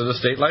companies, or the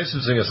state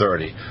licensing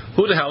authority?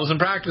 Who the hell is in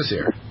practice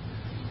here?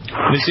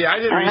 You see, I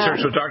did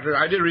research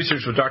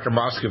with Dr.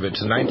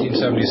 Moskovitz in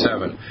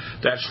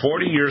 1977. That's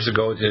 40 years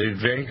ago at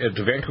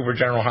the Vancouver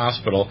General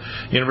Hospital,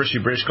 University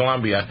of British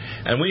Columbia,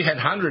 and we had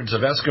hundreds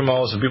of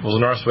Eskimos and people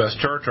in the Northwest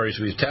Territories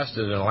we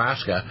tested in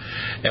Alaska,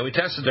 and we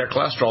tested their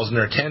cholesterols, and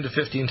they're 10 to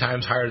 15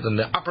 times higher than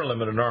the upper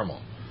limit of normal.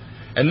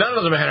 And none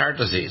of them had heart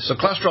disease. So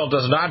cholesterol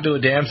does not do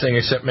a damn thing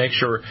except make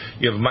sure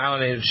you have a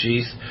myelinated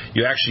sheath,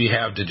 you actually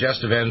have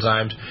digestive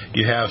enzymes,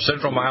 you have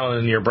central myelin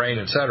in your brain,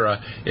 etc.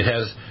 It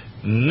has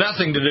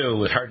nothing to do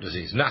with heart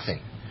disease,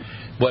 nothing.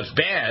 What's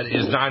bad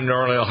is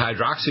non-neuronal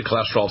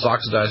hydroxycholesterol. It's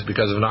oxidized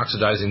because of an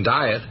oxidizing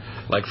diet,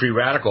 like free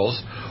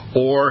radicals,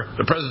 or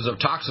the presence of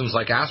toxins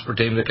like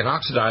aspartame that can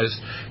oxidize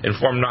and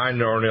form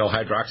non-neuronal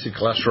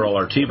hydroxycholesterol,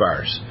 or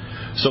T-bars.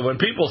 So when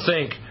people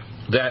think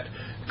that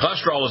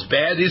cholesterol is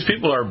bad, these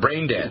people are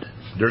brain dead.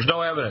 There's no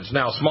evidence.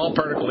 Now, small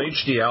particle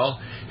HDL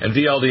and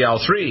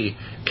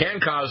VLDL3 can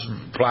cause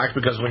plaque,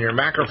 because when your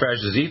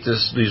macrophages eat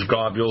these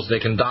globules, they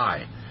can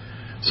die.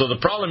 So the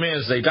problem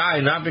is they die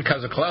not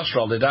because of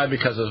cholesterol, they die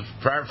because of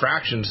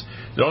fractions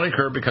that only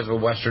occur because of a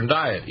Western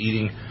diet,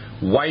 eating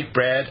white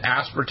bread,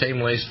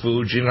 aspartame-laced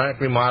food,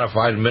 genetically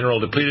modified,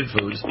 mineral-depleted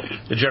foods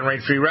that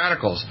generate free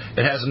radicals.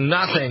 It has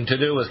nothing to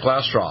do with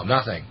cholesterol,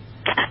 nothing.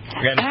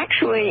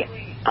 Actually,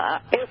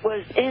 it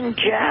was in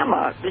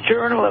JAMA, the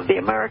Journal of the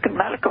American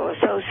Medical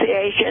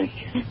Association,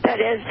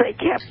 that as they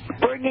kept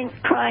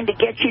trying to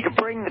get you to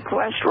bring the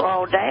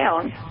cholesterol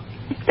down,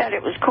 that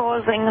it was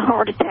causing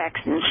heart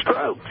attacks and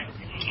strokes.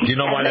 Do you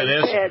know why that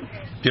is?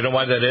 Do you know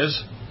why that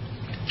is?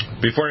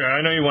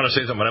 I know you want to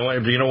say something,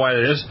 but do you know why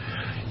that is?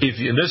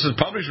 this is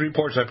published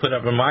reports I put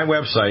up on my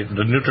website,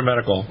 the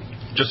NutriMedical,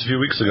 just a few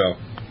weeks ago.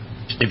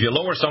 If you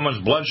lower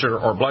someone's blood sugar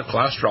or blood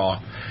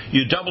cholesterol,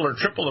 you double or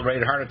triple the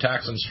rate of heart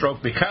attacks and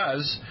stroke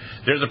because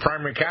they're the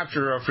primary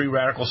capture of free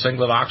radical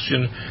singlet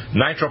oxygen,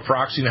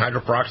 nitroperoxide,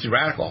 hydroperoxide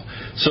radical.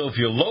 So if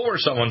you lower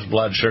someone's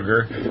blood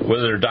sugar,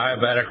 whether they're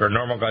diabetic or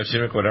normal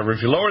glycemic, whatever,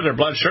 if you lower their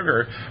blood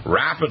sugar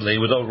rapidly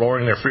without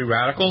lowering their free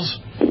radicals,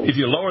 if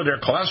you lower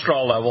their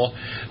cholesterol level,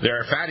 there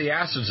are fatty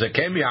acids that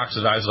can be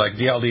oxidized like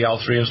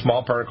VLDL3 and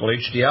small particle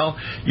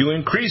HDL, you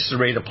increase the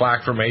rate of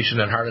plaque formation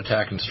and heart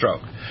attack and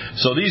stroke.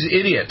 So these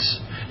idiots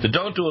that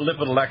don't do a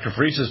lipid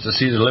electrophoresis to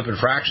see the lipid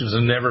fractions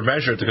and never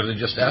measure it because they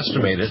just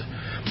estimate it,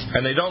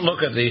 and they don't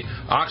look at the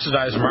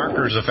oxidized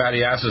markers of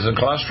fatty acids and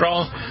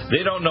cholesterol,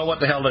 they don't know what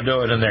the hell they're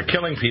doing, and they're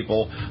killing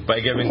people by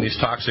giving these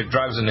toxic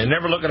drugs. And they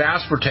never look at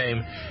aspartame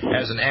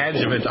as an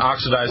adjuvant to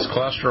oxidized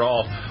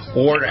cholesterol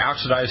or to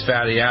oxidized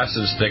fatty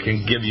acids that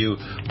can give you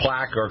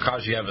plaque or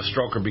cause you to have a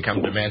stroke or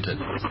become demented.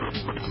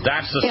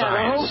 That's the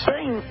science.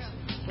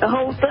 The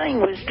whole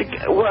thing was to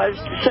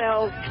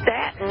sell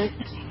statins,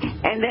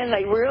 and then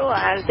they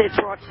realized it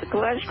brought the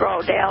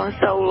cholesterol down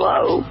so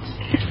low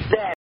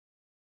that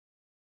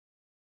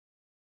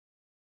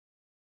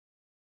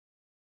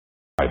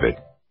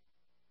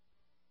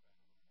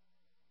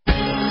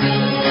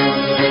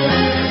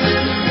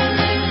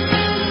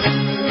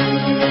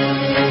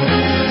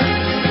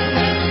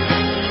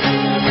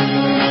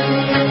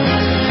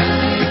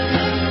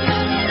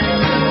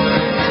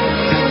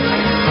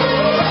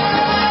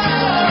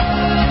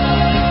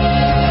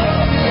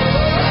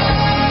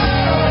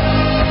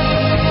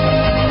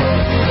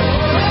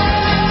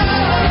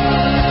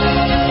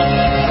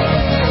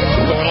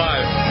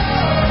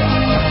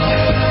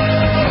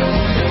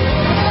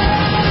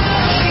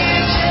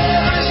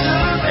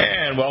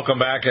welcome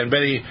back. And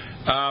Betty,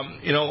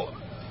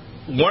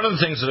 one of the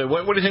things that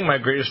what do you think my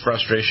greatest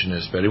frustration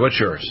is, Betty? What's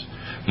yours?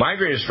 My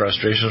greatest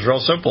frustration is real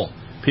simple.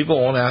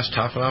 People won't ask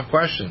tough enough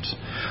questions.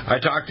 I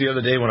talked the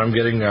other day when I'm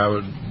getting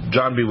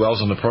John B.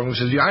 Wells on the program. He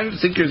says, I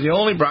think you're the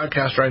only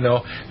broadcaster I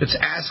know that's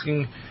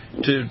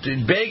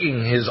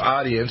begging his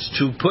audience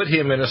to put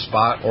him in a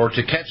spot or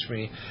to catch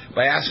me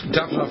by asking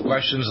tough enough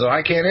questions that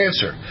I can't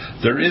answer.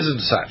 There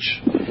isn't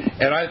such.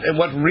 And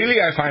what really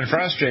I find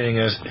frustrating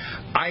is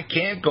I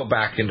can't go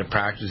back into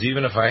practice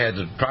even if I had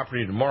the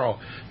property tomorrow,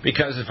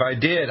 because if I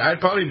did,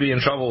 I'd probably be in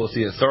trouble with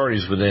the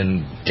authorities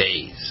within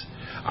days.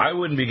 I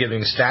wouldn't be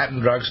giving statin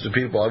drugs to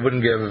people. I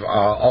wouldn't give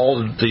all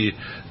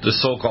the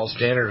so-called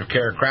standard of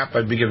care crap.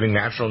 I'd be giving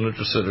natural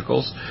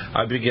nutraceuticals.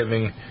 I'd be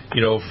giving,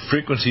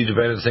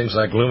 frequency-dependent things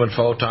like lumen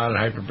photon and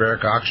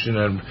hyperbaric oxygen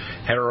and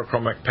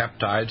heterochromic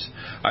peptides.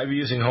 I'd be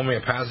using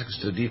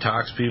homeopathics to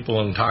detox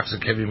people and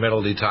toxic heavy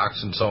metal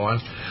detox and so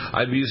on.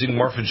 I'd be using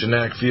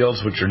morphogenetic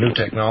fields, which are new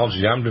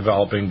technology I'm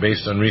developing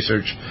based on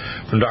research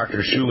from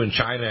Dr. Xu in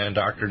China and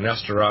Dr.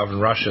 Nestorov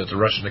in Russia at the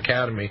Russian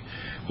Academy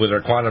with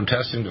their quantum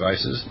testing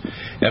devices.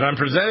 And I'm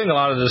presenting a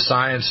lot of this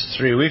science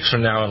 3 weeks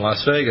from now in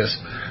Las Vegas.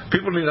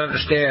 People need to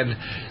understand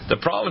the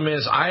problem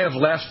is I have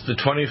left the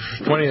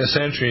 20th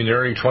century and the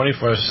early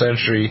 21st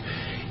century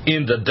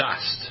in the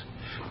dust.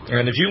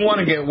 And if you want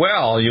to get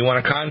well, you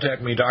want to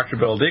contact me, Dr.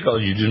 Bill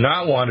Deagle. You do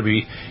not want to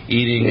be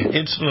eating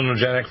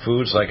insulinogenic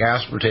foods like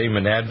aspartame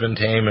and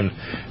Advantame and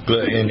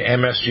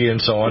MSG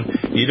and so on.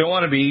 You don't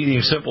want to be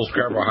eating simple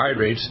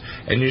carbohydrates,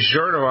 and you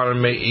sure don't want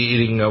to be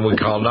eating what we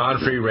call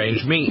non-free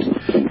range meat,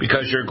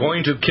 because you're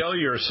going to kill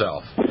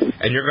yourself.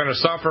 And you're going to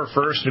suffer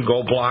first and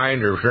go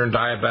blind or turn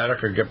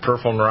diabetic or get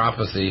peripheral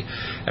neuropathy.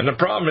 And the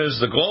problem is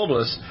the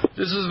globalists,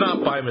 this is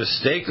not by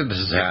mistake that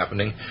this is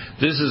happening.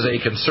 This is a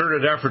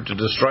concerted effort to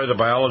destroy the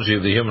biology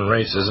of the human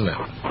race, isn't it?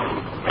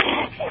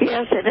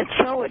 Yes, and it's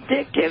so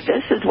addictive.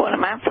 This is one of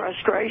my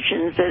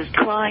frustrations, is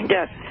trying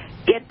to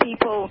get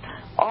people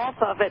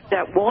off of it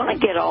that want to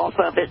get off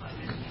of it,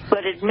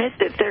 but admit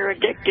that they're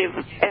addictive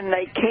and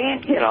they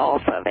can't get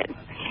off of it.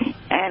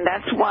 And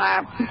that's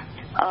why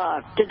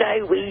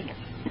today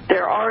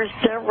there are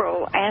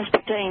several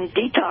aspartame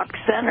detox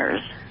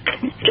centers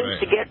just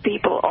to get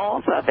people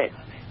off of it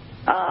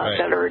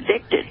that are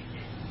addicted.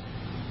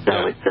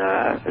 So it's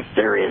a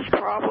serious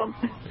problem.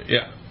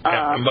 Yeah.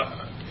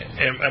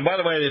 And by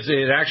the way,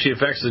 it actually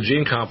affects the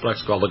gene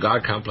complex called the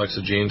God complex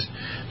of genes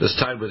that's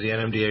tied with the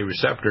NMDA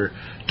receptor.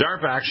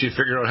 DARPA actually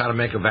figured out how to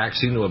make a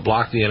vaccine that would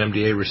block the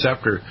NMDA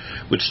receptor,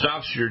 which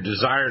stops your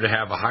desire to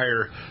have a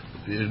higher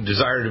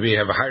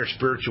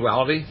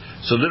spirituality.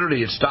 So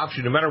literally it stops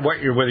you, no matter what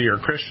whether you're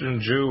a Christian,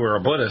 Jew, or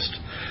a Buddhist,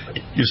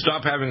 you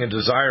stop having a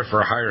desire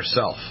for a higher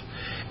self.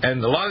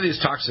 And a lot of these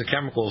toxic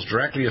chemicals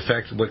directly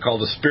affect what we call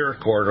the spirit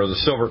cord or the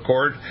silver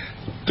cord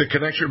that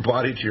connects your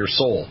body to your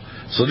soul.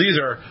 So these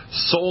are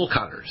soul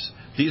cutters.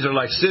 These are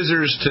like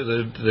scissors to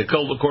the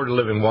cold cord of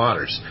living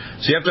waters.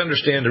 So you have to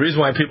understand the reason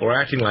why people are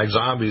acting like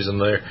zombies in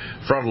their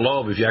frontal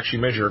lobe. If you actually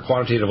measure a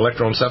quantitative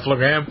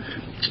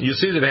electroencephalogram, you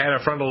see that they had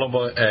a frontal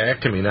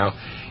loboectomy. Now,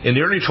 in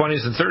the early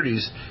 20s and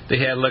 30s, they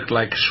had looked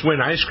like Schwinn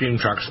ice cream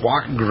trucks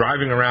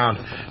driving around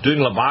doing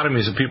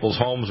lobotomies in people's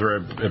homes or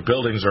at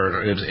buildings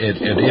or at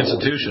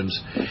institutions.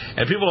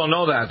 And people don't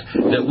know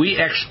that we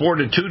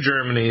exported to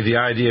Germany the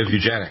idea of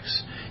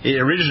eugenics. It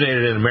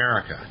originated in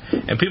America.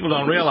 And people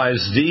don't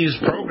realize these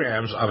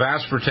programs of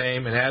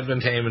aspartame and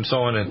advantame and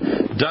so on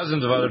and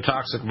dozens of other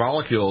toxic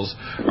molecules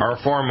are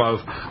a form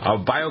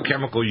of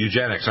biochemical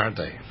eugenics, aren't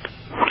they?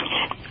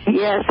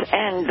 Yes,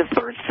 and the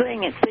first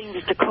thing it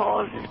seems to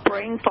cause is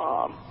brain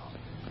fog.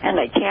 And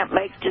they can't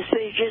make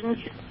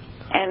decisions.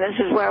 And this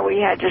is where we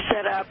had to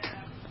set up,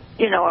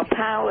 a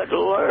pilot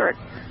alert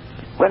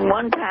when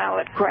one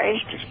pilot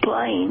crashed his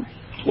plane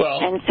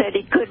and said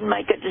he couldn't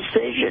make a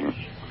decision.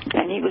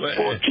 And he was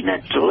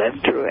fortunate to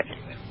live through it.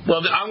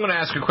 Well, I'm going to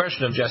ask a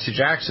question of Jesse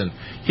Jackson.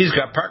 He's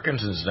got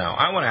Parkinson's now.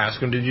 I want to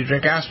ask him, did you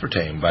drink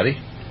aspartame, buddy?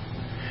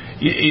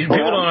 People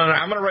don't.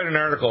 I'm going to write an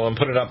article and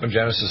put it up in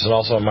Genesis and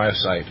also on my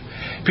site.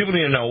 People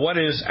need to know what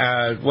is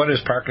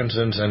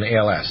Parkinson's and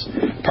ALS.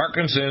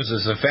 Parkinson's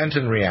is a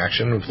Fenton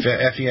reaction,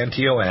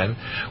 F-E-N-T-O-N,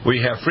 where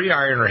you have free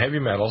iron or heavy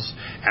metals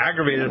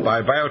aggravated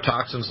by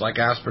biotoxins like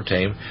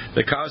aspartame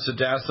that cause the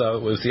death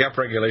with the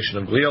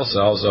upregulation of glial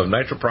cells of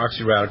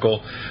nitroproxy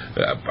radical,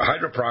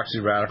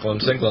 hydroproxy radical,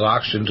 and singlet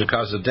oxygen to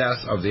cause the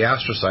death of the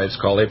astrocytes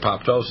called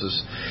apoptosis.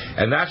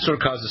 And that's what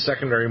causes the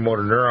secondary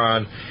motor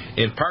neuron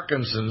in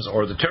Parkinson's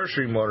or the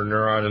tertiary motor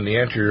neuron in the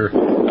anterior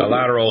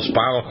lateral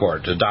spinal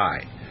cord to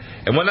die.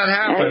 And when that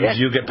happens,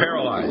 you get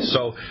paralyzed.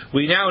 So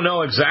we now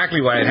know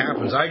exactly why it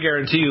happens. I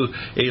guarantee you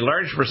a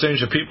large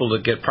percentage of people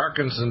that get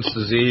Parkinson's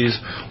disease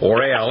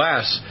or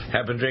ALS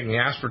have been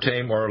drinking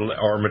aspartame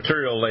or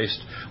material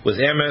laced with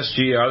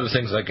MSG or other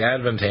things like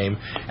Advantame.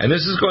 And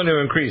this is going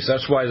to increase.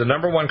 That's why the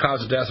number one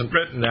cause of death in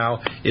Britain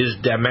now is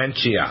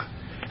dementia.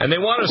 And they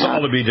want us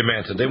all to be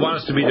demented. They want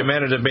us to be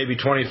demented at maybe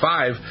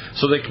 25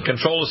 so they can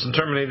control us and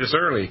terminate us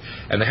early.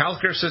 And the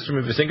healthcare system,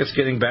 if you think it's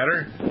getting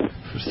better,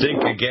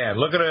 think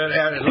again. Look at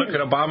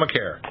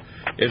Obamacare.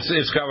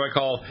 It's got what I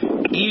call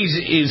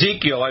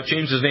Ezekiel. I've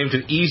changed his name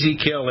to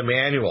Easy Kill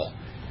Emmanuel.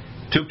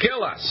 To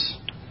kill us.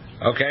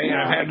 Okay?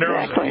 And I've had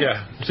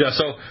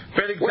So,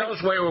 Freddie, tell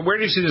us where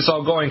do you see this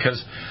all going?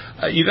 Because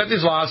you got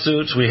these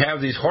lawsuits. We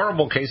have these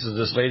horrible cases of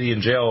this lady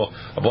in jail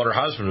about her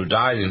husband who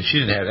died, and she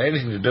didn't have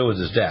anything to do with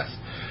his death.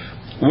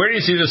 Where do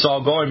you see this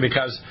all going?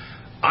 Because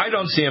I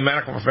don't see a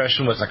medical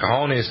profession with the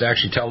cojones to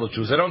actually tell the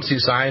truth. I don't see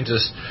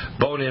scientists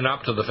boning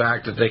up to the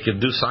fact that they can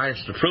do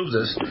science to prove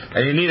this.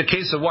 And you need a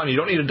case of one. You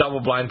don't need a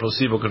double-blind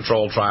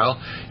placebo-controlled trial.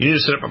 You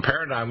need to set up a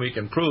paradigm where you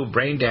can prove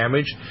brain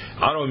damage,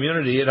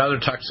 autoimmunity, and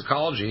other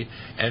toxicology,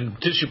 and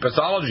tissue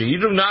pathology.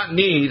 You do not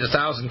need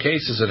 1,000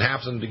 cases that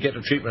happen to get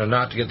the treatment and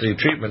not to get the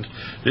treatment.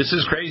 This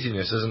is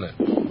craziness, isn't it?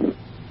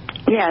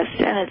 Yes,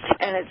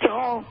 and it's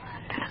all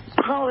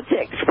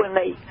politics when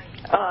they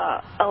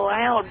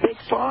allowed Big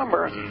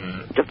Pharma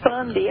to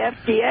fund the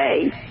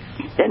FDA,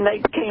 then they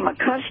became a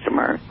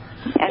customer,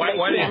 and they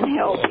can't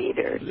help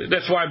either.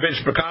 That's why Vince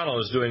McConnell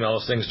is doing all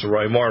those things to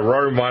Roy Moore.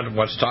 Roy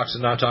wants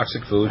toxic,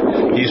 non-toxic food.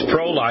 He's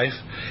pro-life.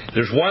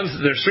 There's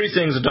three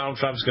things that Donald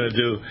Trump's going to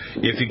do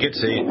if he gets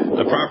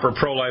the proper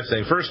pro-life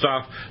thing. First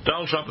off,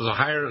 Donald Trump is a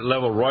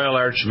higher-level Royal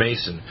Arch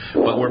Mason,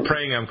 but we're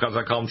praying him because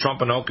I call him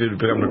Trumpanoki to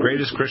become the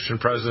greatest Christian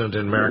president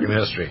in American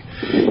history.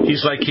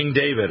 He's like King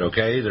David,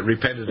 okay, that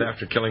repented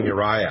after killing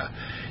Uriah.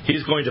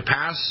 He's going to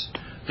pass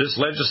this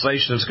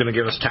legislation that's going to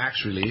give us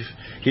tax relief.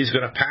 He's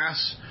going to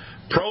pass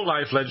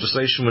pro-life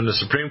legislation when the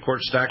Supreme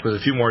Court's stacked with a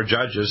few more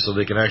judges so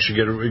they can actually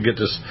get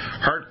this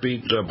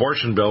heartbeat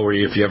abortion bill where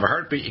if you have a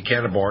heartbeat, you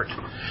can't abort.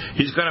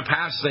 He's going to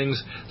pass things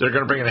that are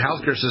going to bring in a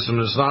healthcare system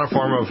that's not a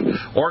form of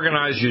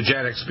organized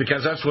eugenics,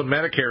 because that's what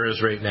Medicare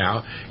is right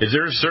now.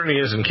 There certainly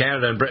is in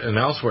Canada and Britain and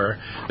elsewhere.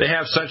 They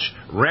have such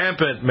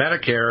rampant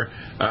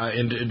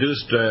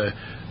Medicare-induced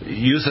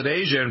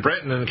euthanasia in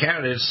Britain and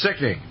Canada, it's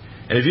sickening.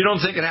 And if you don't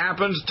think it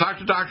happens, talk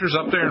to doctors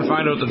up there and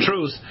find out the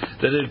truth,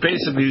 that it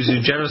basically is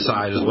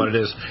genocide is what it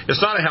is.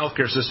 It's not a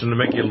healthcare system to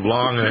make you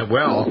long and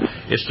well.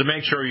 It's to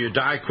make sure you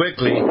die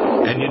quickly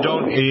and you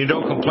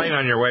don't complain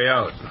on your way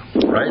out,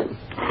 right?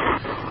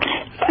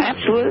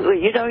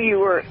 Absolutely. You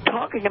were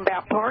talking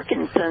about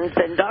Parkinson's,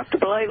 and Dr.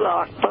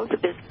 Blaylock, both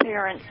of his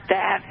parents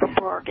died from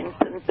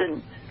Parkinson's,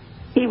 and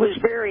he was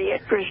very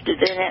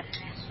interested in it.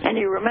 And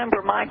you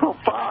remember Michael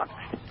Fox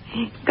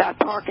got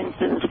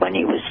Parkinson's when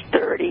he was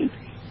 30.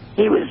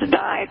 He was a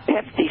Diet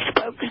Pepsi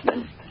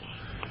spokesman,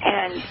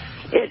 and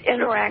it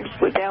interacts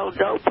with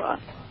L-Dopa.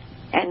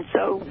 And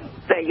so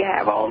they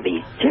have all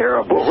these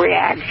terrible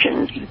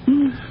reactions,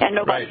 and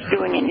nobody's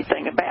doing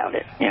anything about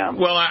it. You know?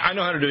 Well, I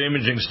know how to do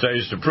imaging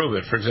studies to prove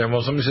it. For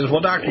example, somebody says,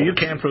 well, doctor, you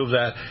can't prove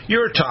that.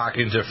 You're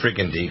talking to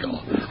freaking Deagle.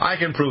 I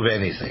can prove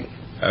anything.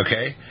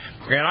 Okay?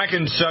 And I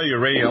can tell you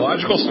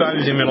radiological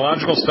studies,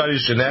 immunological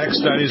studies, genetic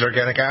studies,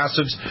 organic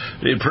acids,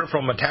 the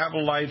peripheral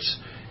metabolites,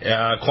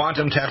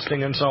 quantum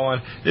testing, and so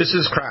on. This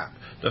is crap.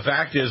 The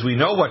fact is we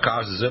know what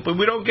causes it, but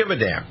we don't give a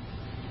damn.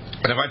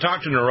 And if I talk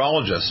to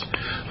neurologists,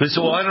 they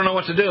say, well, I don't know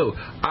what to do.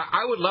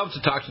 I would love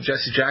to talk to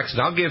Jesse Jackson.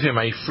 I'll give him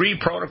a free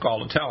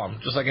protocol to tell him,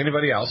 just like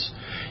anybody else.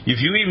 If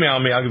you email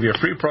me, I'll give you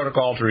a free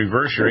protocol to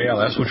reverse your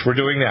ALS, which we're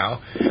doing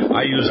now.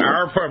 I use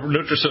our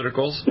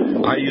nutraceuticals.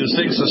 I use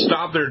things to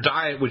stop their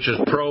diet, which is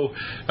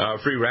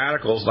pro-free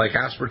radicals like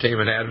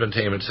Aspartame and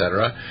Advantame,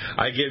 etc.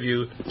 I give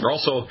you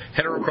also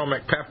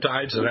heterochromic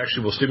peptides that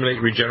actually will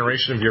stimulate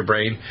regeneration of your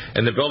brain.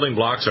 And the building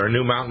blocks are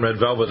new mountain red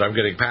velvet I'm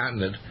getting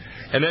patented.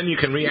 And then you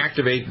can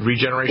reactivate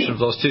regeneration of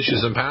those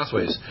tissues and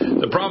pathways.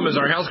 The problem is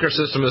our healthcare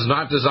system is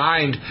not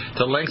designed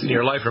to lengthen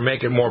your life or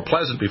make it more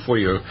pleasant before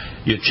you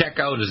check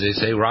out, as they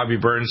say. Robbie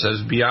Burns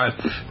says,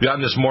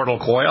 beyond this mortal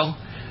coil.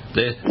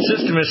 The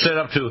system is set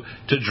up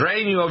to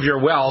drain you of your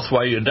wealth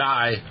while you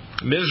die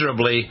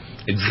miserably,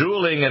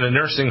 drooling in a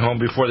nursing home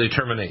before they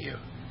terminate you.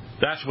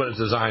 That's what it's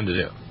designed to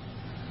do.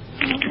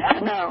 I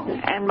know,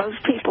 and most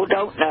people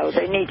don't know.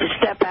 They need to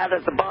step out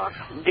of the box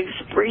and do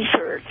some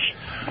research,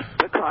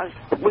 because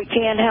we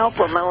can't help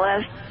them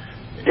unless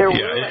they're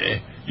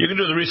willing. You can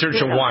do the research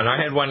in one. I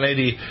had one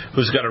lady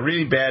who's got a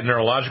really bad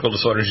neurological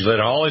disorder. She let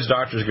all these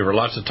doctors give her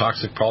lots of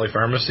toxic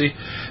polypharmacy,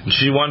 and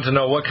she wanted to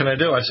know, what can I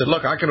do? I said,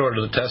 look, I can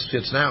order the test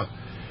kits now.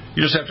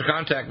 You just have to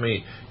contact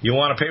me. You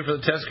want to pay for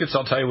the test kits?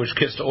 I'll tell you which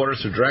kits to order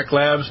through Direct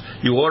Labs.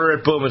 You order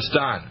it, boom, it's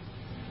done.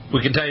 We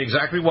can tell you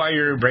exactly why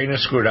your brain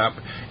is screwed up,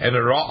 and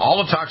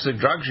all the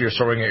toxic drugs you're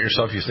throwing at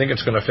yourself, you think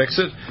it's going to fix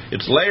it?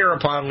 It's layer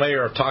upon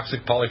layer of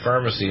toxic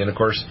polypharmacy. And, of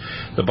course,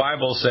 the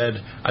Bible said,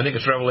 I think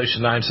it's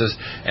Revelation 9 says,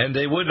 and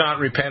they would not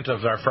repent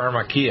of their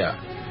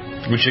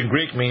pharmakia, which in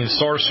Greek means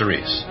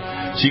sorceries.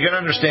 So you got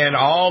to understand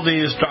all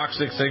these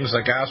toxic things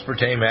like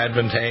aspartame,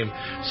 advantame,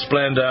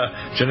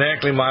 Splenda,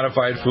 genetically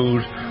modified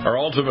food are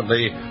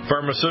ultimately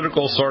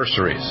pharmaceutical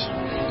sorceries.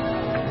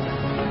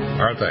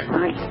 Aren't they?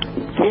 Right.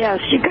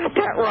 Yes, you got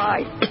that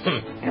right.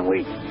 And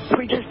we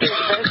just do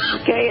the best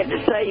we can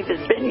to save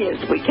as many as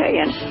we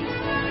can.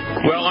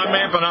 Well, I'm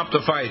amping up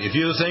the fight. If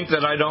you think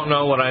that I don't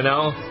know what I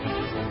know,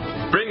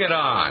 bring it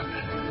on.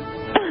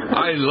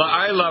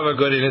 I love a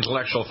good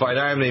intellectual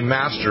fight. I am the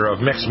master of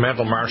mixed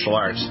mental martial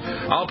arts.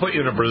 I'll put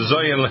you in a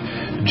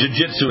Brazilian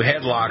jiu-jitsu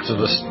headlock so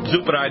the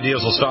stupid ideas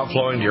will stop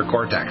flowing to your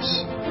cortex.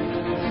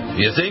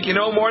 You think you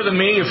know more than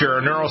me? If you're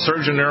a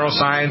neurosurgeon,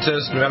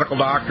 neuroscientist, medical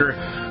doctor,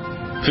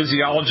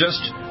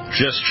 physiologist,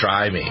 just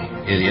try me,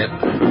 idiot.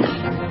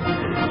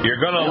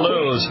 You're going to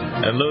lose,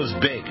 and lose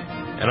big.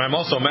 And I'm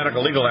also a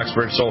medical legal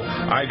expert, so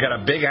I've got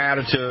a big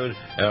attitude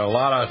and a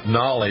lot of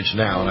knowledge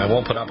now, and I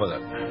won't put up with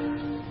it.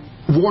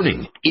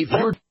 Warning,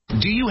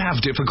 do you have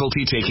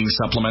difficulty taking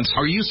supplements?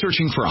 Are you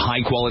searching for a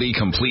high-quality,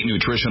 complete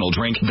nutritional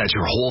drink that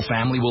your whole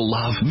family will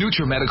love?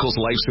 NutriMedical's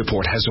Life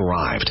Support has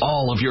arrived.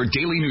 All of your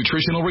daily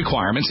nutritional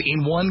requirements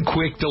in one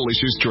quick,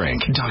 delicious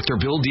drink. Dr.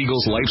 Bill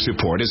Deagle's Life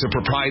Support is a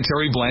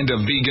proprietary blend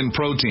of vegan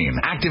protein,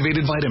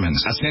 activated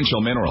vitamins,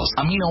 essential minerals,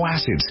 amino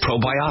acids,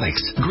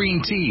 probiotics, green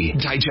tea,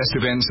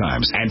 digestive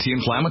enzymes,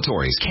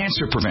 anti-inflammatories,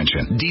 cancer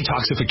prevention,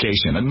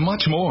 detoxification, and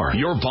much more.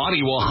 Your body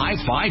will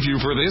high-five you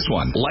for this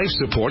one. Life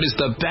Support is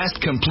the best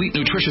complete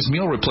nutritious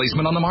meal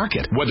replacement on the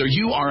market. Whether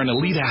you are an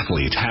elite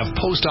athlete, have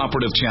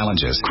post-operative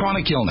challenges,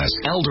 chronic illness,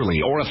 elderly,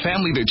 or a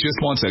family that just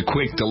wants a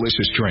quick,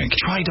 delicious drink,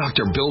 try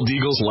Dr. Bill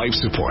Deagle's Life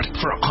Support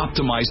for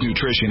optimized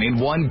nutrition in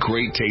one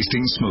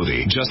great-tasting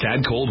smoothie. Just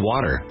add cold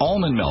water,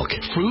 almond milk,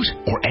 fruit,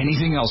 or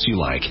anything else you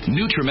like.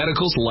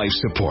 NutriMedical's Life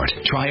Support.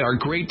 Try our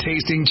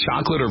great-tasting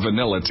chocolate or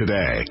vanilla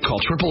today. Call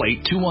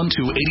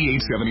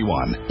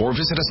 888-212-8871 or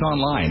visit us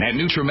online at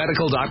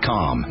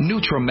NutriMedical.com.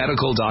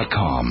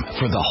 NutriMedical.com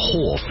for the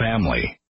whole family.